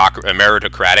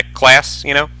meritocratic class.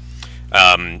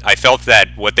 I felt that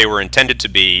what they were intended to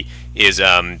be is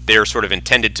they're sort of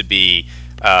intended to be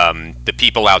the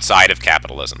people outside of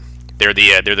capitalism. They're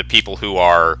the people who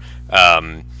are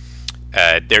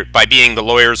they're, by being the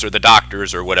lawyers or the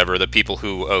doctors or whatever, the people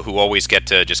who always get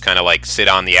to just kind of like sit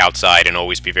on the outside and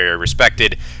always be very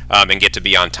respected, and get to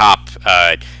be on top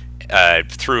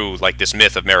through like this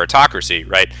myth of meritocracy,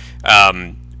 right?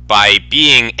 By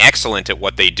being excellent at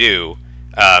what they do,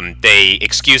 they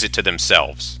excuse it to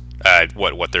themselves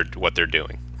what they're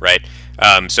doing, right?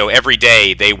 So every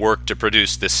day they work to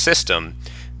produce this system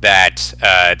that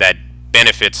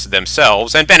benefits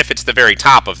themselves and benefits the very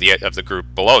top of the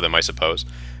group below them, I suppose.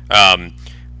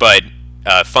 But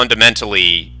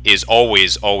fundamentally is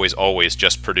always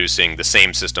just producing the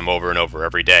same system over and over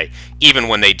every day, even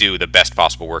when they do the best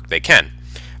possible work they can.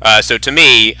 So to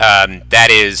me, that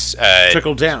is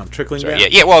trickling down.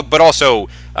 Yeah. Well, but also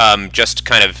just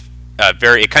kind of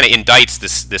it kind of indicts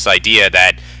this idea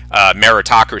that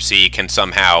meritocracy can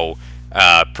somehow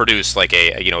produce like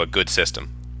a good system.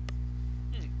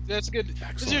 That's good.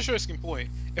 That's an interesting point.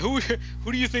 Who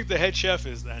do you think the head chef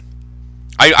is then?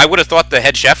 I would have thought the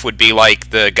head chef would be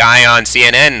like the guy on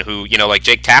CNN who, like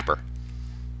Jake Tapper.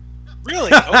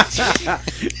 Really?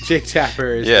 Jake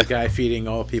Tapper is the guy feeding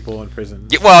all people in prison.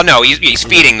 Yeah, well, no, he's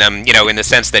feeding them, in the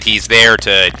sense that he's there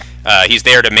to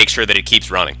make sure that it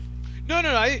keeps running. No.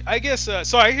 I guess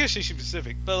so. I guess she's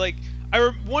specific, but like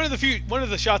one of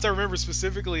the shots I remember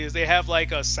specifically is they have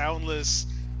like a soundless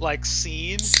like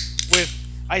scene with,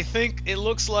 I think it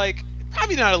looks like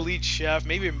probably not a lead chef,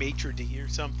 maybe a maitre d' or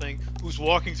something, who's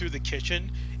walking through the kitchen,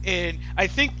 and I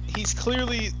think he's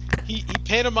clearly he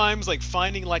pantomimes like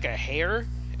finding like a hair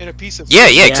in a piece of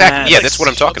exactly. Yeah, that's what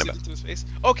I'm talking about. Into his face.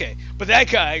 Okay, but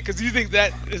that guy, because you think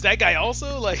that is that guy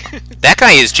also like that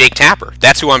guy is Jake Tapper.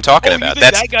 That's who I'm talking about.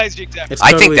 That guy's Jake Tapper.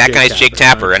 I think that guy's Jake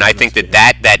Tapper, and I think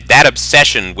that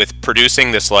obsession with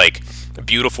producing this like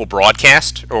beautiful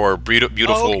broadcast or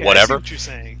beautiful whatever. I see what you're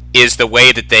saying. Is the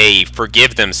way that they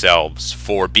forgive themselves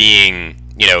for being,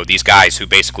 these guys who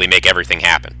basically make everything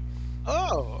happen.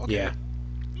 Oh, okay. Yeah.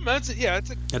 That's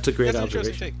a great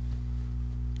observation.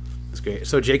 That's great.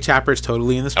 So Jake Tapper is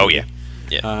totally in this movie. Oh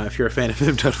yeah. If you're a fan of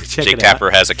him, totally check it out. Jake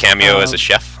Tapper has a cameo as a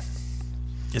chef.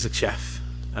 As a chef.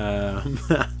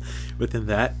 Within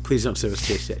that, please don't sue us,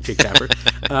 Jake Tapper.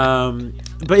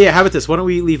 But yeah, how about this? Why don't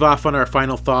we leave off on our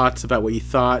final thoughts about what you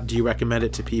thought? Do you recommend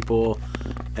it to people?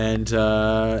 And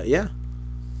why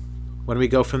don't we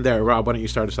go from there? Rob, why don't you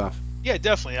start us off? Yeah,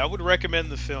 definitely. I would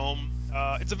recommend the film.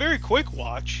 It's a very quick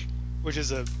watch, which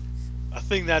is a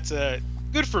thing that's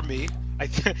good for me. I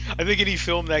think any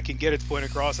film that can get its point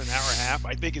across in an hour and a half,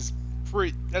 I think is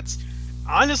pretty. That's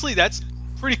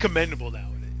pretty commendable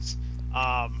nowadays.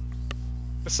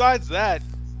 Besides that,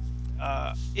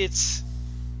 it's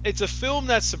a film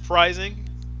that's surprising,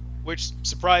 which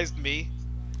surprised me.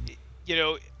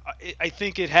 I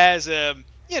think it has it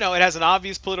has an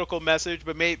obvious political message,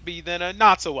 but maybe then a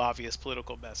not so obvious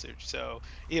political message. So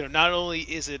not only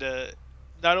is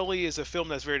a film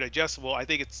that's very digestible, I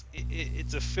think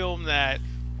it's a film that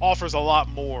offers a lot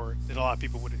more than a lot of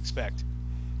people would expect.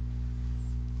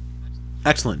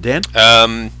 Excellent, Dan.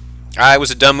 It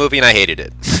was a dumb movie and I hated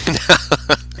it.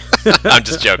 I'm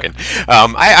just joking.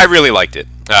 I really liked it.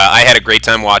 I had a great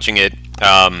time watching it.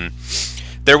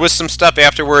 There was some stuff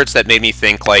afterwards that made me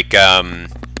think like,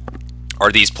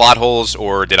 are these plot holes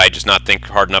or did I just not think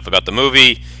hard enough about the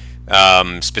movie?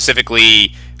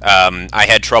 Specifically, I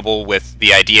had trouble with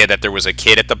the idea that there was a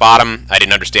kid at the bottom. I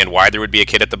didn't understand why there would be a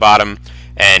kid at the bottom.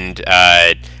 And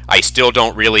I still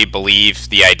don't really believe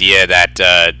the idea that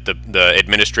the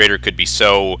administrator could be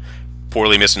so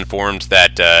poorly misinformed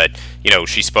that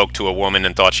she spoke to a woman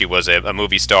and thought she was a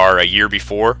movie star a year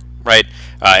before, right?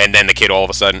 And then the kid all of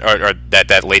a sudden, or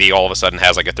that lady all of a sudden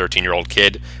has like a 13-year-old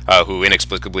kid who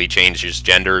inexplicably changes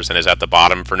genders and is at the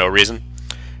bottom for no reason.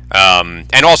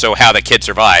 And also how the kid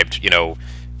survived,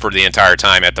 for the entire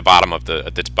time at the bottom of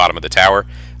the tower.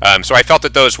 So I felt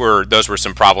that those were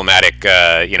some problematic,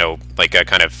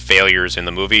 kind of failures in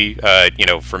the movie,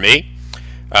 for me.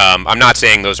 I'm not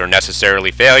saying those are necessarily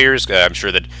failures. I'm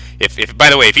sure that if by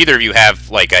the way, if either of you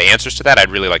have like answers to that, I'd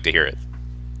really like to hear it.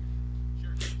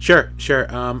 Sure.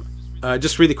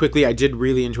 Just really quickly, I did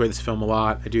really enjoy this film a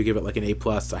lot. I do give it like an A+.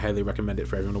 I highly recommend it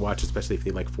for everyone to watch, especially if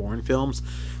they like foreign films.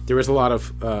 There is a lot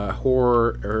of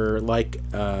horror or like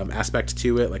aspects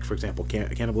to it, like for example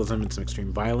cannibalism and some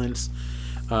extreme violence.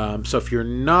 So if you're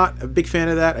not a big fan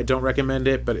of that, I don't recommend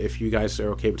it. But if you guys are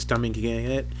okay with stomaching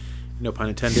it, no pun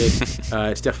intended,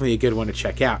 it's definitely a good one to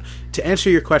check out. To answer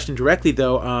your question directly,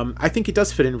 though, I think it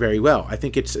does fit in very well. I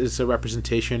think it's a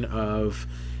representation of,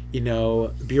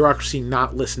 bureaucracy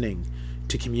not listening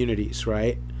to communities,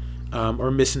 right? Or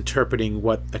misinterpreting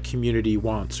what a community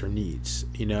wants or needs,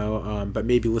 but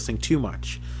maybe listening too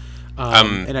much.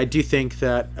 And I do think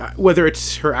that whether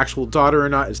it's her actual daughter or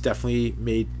not is definitely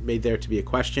made there to be a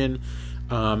question.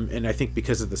 And I think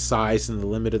because of the size and the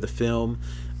limit of the film,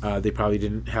 they probably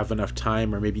didn't have enough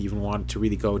time or maybe even wanted to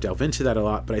really delve into that a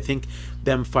lot. But I think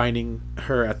them finding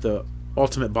her at the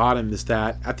ultimate bottom is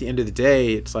that at the end of the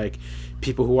day, it's like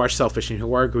people who are selfish and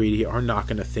who are greedy are not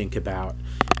going to think about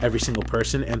every single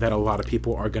person, and that a lot of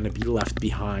people are going to be left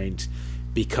behind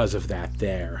because of that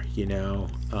there,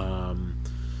 and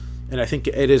I think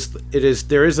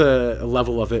there is a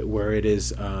level of it where it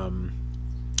is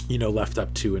left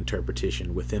up to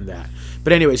interpretation within that.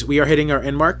 But anyways, we are hitting our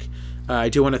end mark. I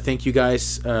do want to thank you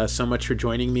guys so much for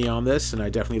joining me on this, and I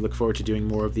definitely look forward to doing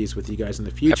more of these with you guys in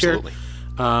the future. Absolutely.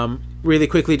 Really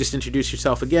quickly, just introduce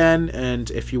yourself again,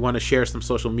 and if you want to share some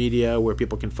social media where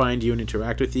people can find you and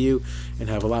interact with you and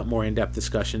have a lot more in-depth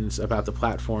discussions about the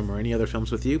platform or any other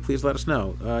films with you, please let us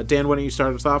know. Dan, why don't you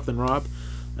start us off, then Rob,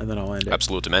 and then I'll end it.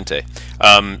 Absolutamente.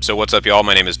 So what's up, y'all?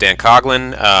 My name is Dan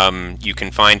Coughlin. You can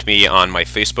find me on my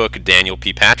Facebook, Daniel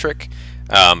P. Patrick.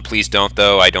 Please don't,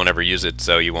 though. I don't ever use it,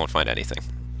 so you won't find anything.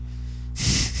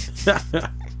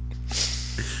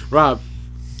 Rob.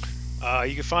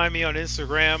 You can find me on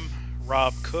Instagram,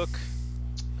 Rob Cook.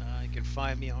 You can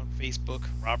find me on Facebook,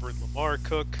 Robert Lamar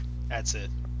Cook. That's it.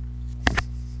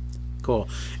 Cool.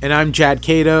 And I'm Jad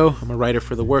Cato. I'm a writer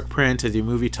for The Work Print. I do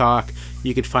movie talk.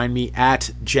 You can find me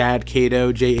at Jad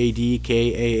Cato,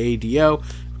 JADKAADO,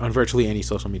 on virtually any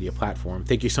social media platform.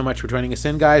 Thank you so much for joining us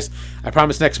in, guys. I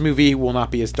promise next movie will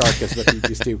not be as dark as the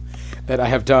previous two that I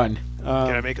have done. Can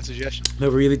I make a suggestion? No,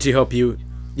 really do hope you...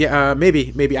 Yeah,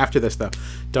 maybe after this, though.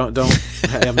 Don't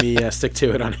have me stick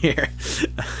to it on here.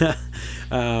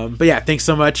 But yeah, thanks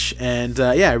so much. And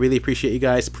I really appreciate you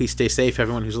guys. Please stay safe,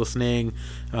 everyone who's listening.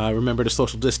 Remember to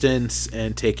social distance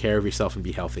and take care of yourself and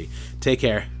be healthy. Take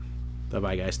care.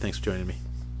 Bye-bye, guys. Thanks for joining me.